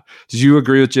up and down. Did you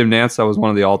agree with Jim Nantz? That was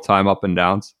one of the all-time up and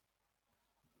downs.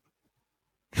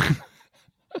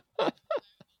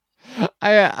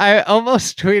 I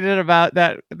almost tweeted about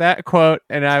that quote,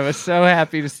 and I was so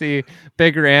happy to see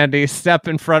Big Randy step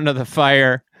in front of the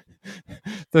fire,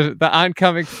 the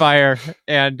oncoming fire,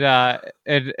 and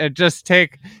just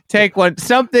take one.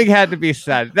 Something had to be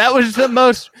said. That was the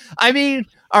most. I mean,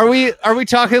 are we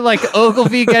talking like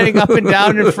Ogilvy getting up and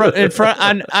down in front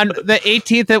on the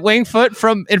 18th at Wingfoot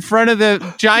from in front of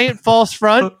the giant false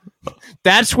front?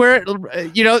 That's where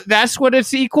that's what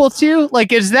it's equal to.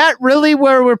 Like, is that really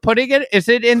where we're putting it? Is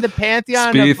it in the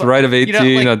pantheon? Spieth, right of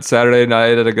 18 on Saturday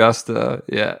night at Augusta.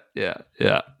 Yeah.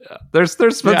 There's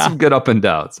been some good up and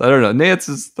downs. I don't know. Nance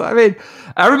is. I mean,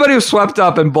 everybody was swept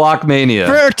up in Block Mania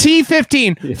for a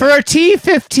T15. For a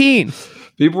T15.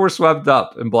 People were swept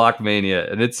up in Block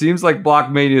Mania, and it seems like Block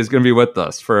Mania is going to be with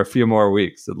us for a few more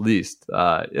weeks at least.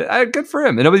 Good for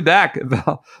him, and he'll be back.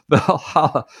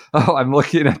 I'm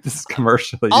looking at this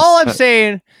commercial. All I'm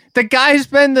saying, the guy's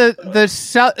been the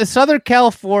Southern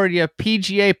California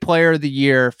PGA Player of the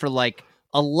Year for like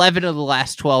 11 of the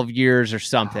last 12 years or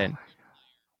something.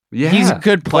 Yeah, he's a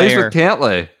good player. Plays with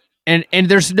Cantlay, and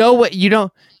there's no way you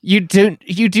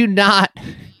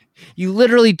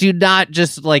literally do not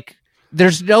just like.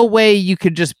 There's no way you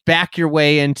could just back your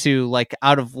way into like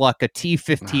out of luck a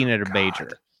T15 at a major.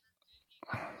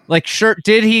 Like, sure,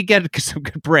 did he get some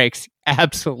good breaks?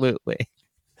 Absolutely,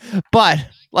 but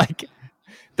like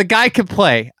the guy could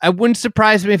play. I wouldn't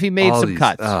surprise me if he made some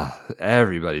cuts.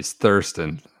 Everybody's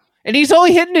thirsting, and he's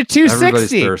only hitting a 260.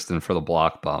 Everybody's thirsting for the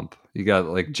block bump. You got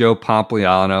like Joe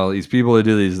Pompliano, these people who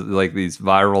do these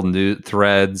viral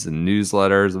threads and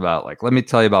newsletters about like, let me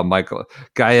tell you about Michael.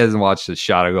 Guy hasn't watched a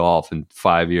shot of golf in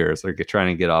 5 years. They're trying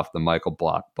to get off the Michael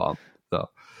block bump. So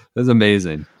it's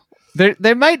amazing.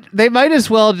 They might as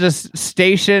well just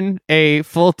station a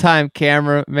full-time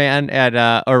cameraman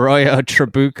at Arroyo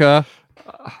Trabuco.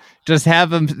 Just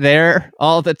have him there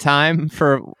all the time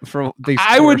for these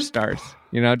tour stars.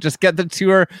 Just get the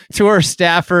tour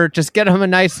staffer. Just get him a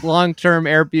nice long-term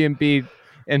Airbnb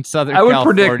in Southern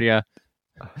California,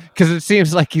 because it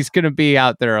seems like he's going to be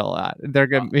out there a lot. They're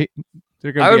going to be.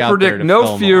 I would predict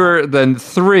no fewer than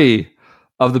 3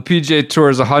 of the PGA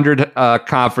Tour's 100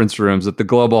 conference rooms at the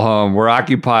Global Home were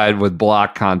occupied with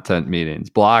block content meetings,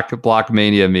 block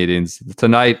Mania meetings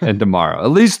tonight and tomorrow.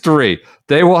 At least 3.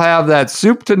 They will have that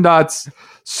soup to nuts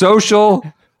social.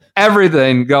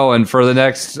 Everything going for the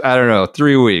next,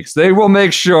 3 weeks. They will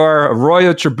make sure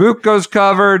Arroyo Trabuco's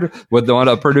covered with one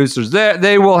of the producers there.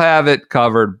 They will have it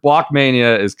covered. Block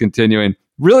Mania is continuing.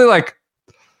 Really like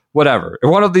whatever.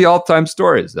 One of the all-time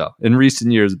stories, though, in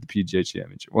recent years at the PGA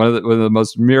Championship. One of the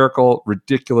most miracle,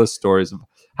 ridiculous stories of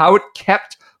how it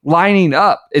kept lining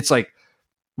up. It's like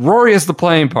Rory is the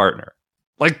playing partner.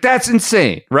 Like, that's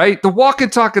insane, right? The walk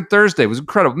and talk on Thursday was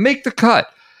incredible. Make the cut.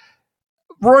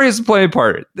 Rory is a playing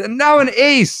partner. Now an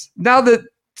ace. Now that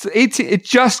 18, it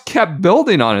just kept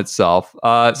building on itself.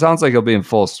 It sounds like he'll be in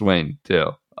full swing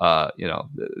too.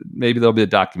 Maybe there'll be a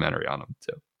documentary on him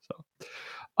too. So,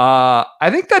 I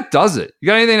think that does it. You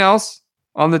got anything else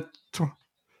on the?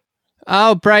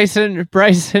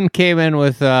 Bryson came in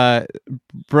with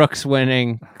Brooks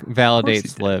winning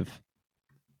validates live.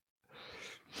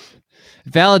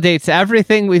 Validates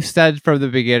everything we've said from the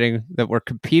beginning, that we're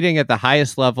competing at the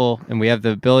highest level and we have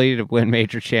the ability to win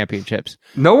major championships.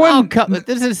 No one.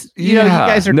 This is you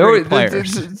guys are great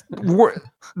players.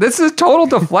 This is total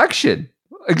deflection.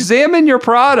 Examine your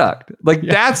product.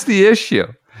 That's the issue.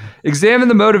 Examine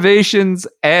the motivations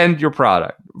and your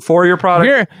product for your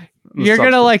product. You're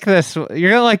gonna like this. You're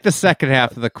gonna like the second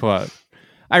half of the quote.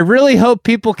 I really hope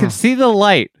people can see the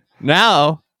light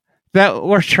now that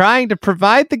we're trying to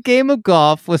provide the game of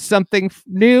golf with something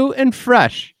new and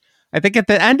fresh. I think at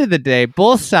the end of the day,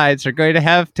 both sides are going to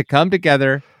have to come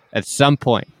together at some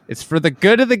point. It's for the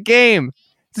good of the game.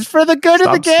 It's for the good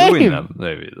of the game. Suing them,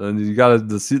 maybe. And you got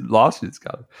the lawsuits.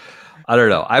 I don't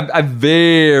know. I'm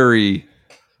very.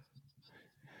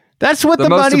 That's what the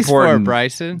most money's for, important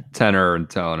Bryson. tenor and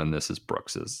tone, and this is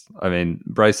Brooks's. I mean,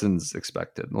 Bryson's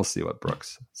expected. We'll see what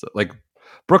Brooks. So, like,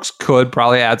 Brooks could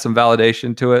probably add some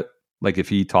validation to it, like if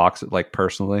he talks like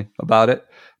personally about it,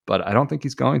 but I don't think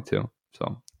he's going to.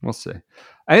 So we'll see.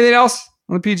 Anything else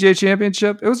on the PGA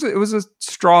Championship? It was a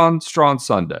strong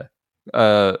Sunday.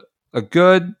 A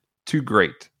good to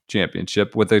great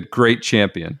championship with a great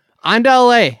champion. On to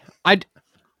LA.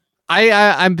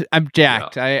 I'm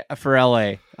jacked. Yeah. For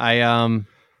LA. I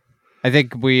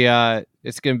think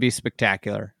it's going to be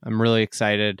spectacular. I'm really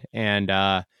excited, and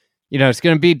it's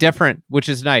going to be different, which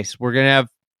is nice. We're going to have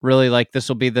really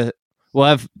we'll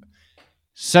have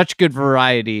such good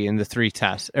variety in the 3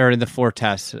 tests or in the 4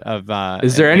 tests of.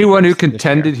 Is there anyone who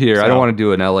contended here? So, I don't want to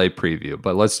do an LA preview,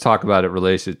 but let's talk about it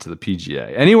related to the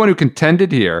PGA. Anyone who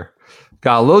contended here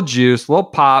got a little juice, a little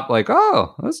pop, like,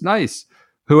 oh, that's nice.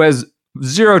 Who has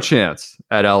zero chance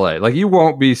at LA? Like, you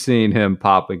won't be seeing him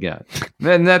pop again.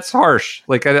 And that's harsh.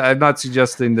 Like, I'm not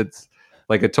suggesting that's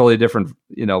like a totally different,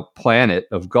 planet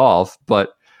of golf,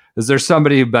 but is there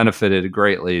somebody who benefited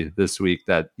greatly this week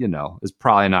that, is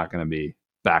probably not going to be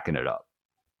backing it up?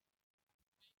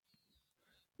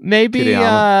 Maybe,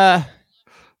 I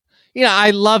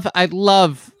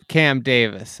love Cam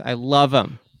Davis. I love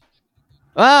him.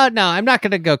 No, I'm not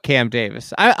going to go Cam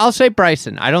Davis. I'll say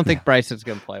Bryson. I don't think Bryson's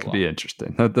going to play well. Be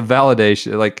interesting. The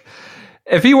validation, like,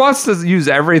 if he wants to use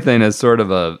everything as sort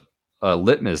of a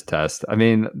litmus test, I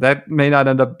mean, that may not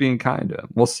end up being kind to him.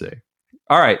 We'll see.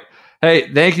 All right.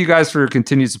 Hey, thank you guys for your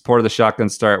continued support of the Shotgun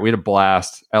Start. We had a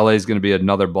blast. LA is going to be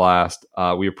another blast.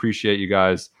 We appreciate you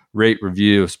guys. Rate,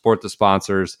 review, support the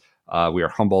sponsors. We are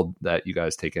humbled that you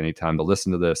guys take any time to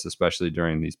listen to this, especially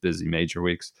during these busy major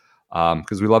weeks,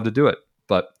 because we love to do it.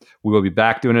 But we will be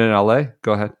back doing it in LA.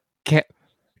 Go ahead.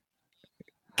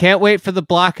 Can't wait for the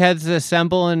blockheads to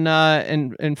assemble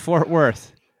in Fort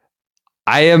Worth.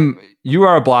 You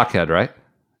are a blockhead, right?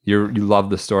 You love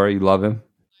the story. You love him.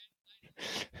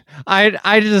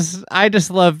 I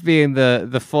just love being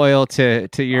the foil to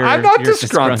your. I'm not your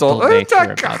disgruntled. About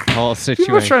the whole situation.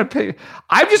 People are trying to pay.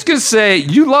 I'm just gonna say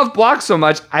you love Block so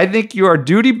much. I think you are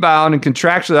duty bound and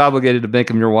contractually obligated to make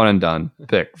him your one and done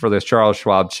pick for this Charles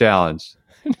Schwab Challenge.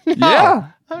 No, yeah,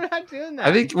 I'm not doing that.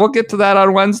 I think we'll get to that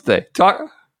on Wednesday.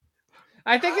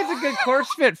 I think it's a good course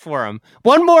fit for him.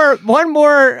 One more.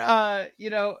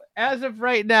 As of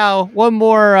right now, one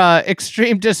more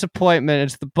extreme disappointment.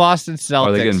 It's the Boston Celtics.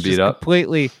 Are they getting beat up?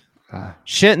 Completely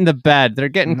shit in the bed. They're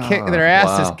getting their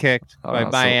asses kicked by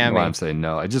Miami. I'm saying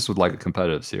no. I just would like a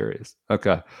competitive series.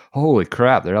 Okay. Holy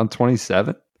crap! They're on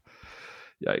 27.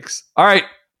 Yikes! All right,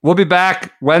 we'll be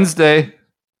back Wednesday.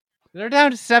 They're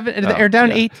down to 7. They're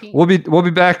down 18. We'll be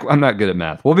back. I'm not good at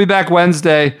math. We'll be back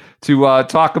Wednesday to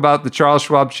talk about the Charles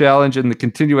Schwab Challenge and the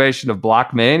continuation of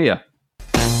Block Mania.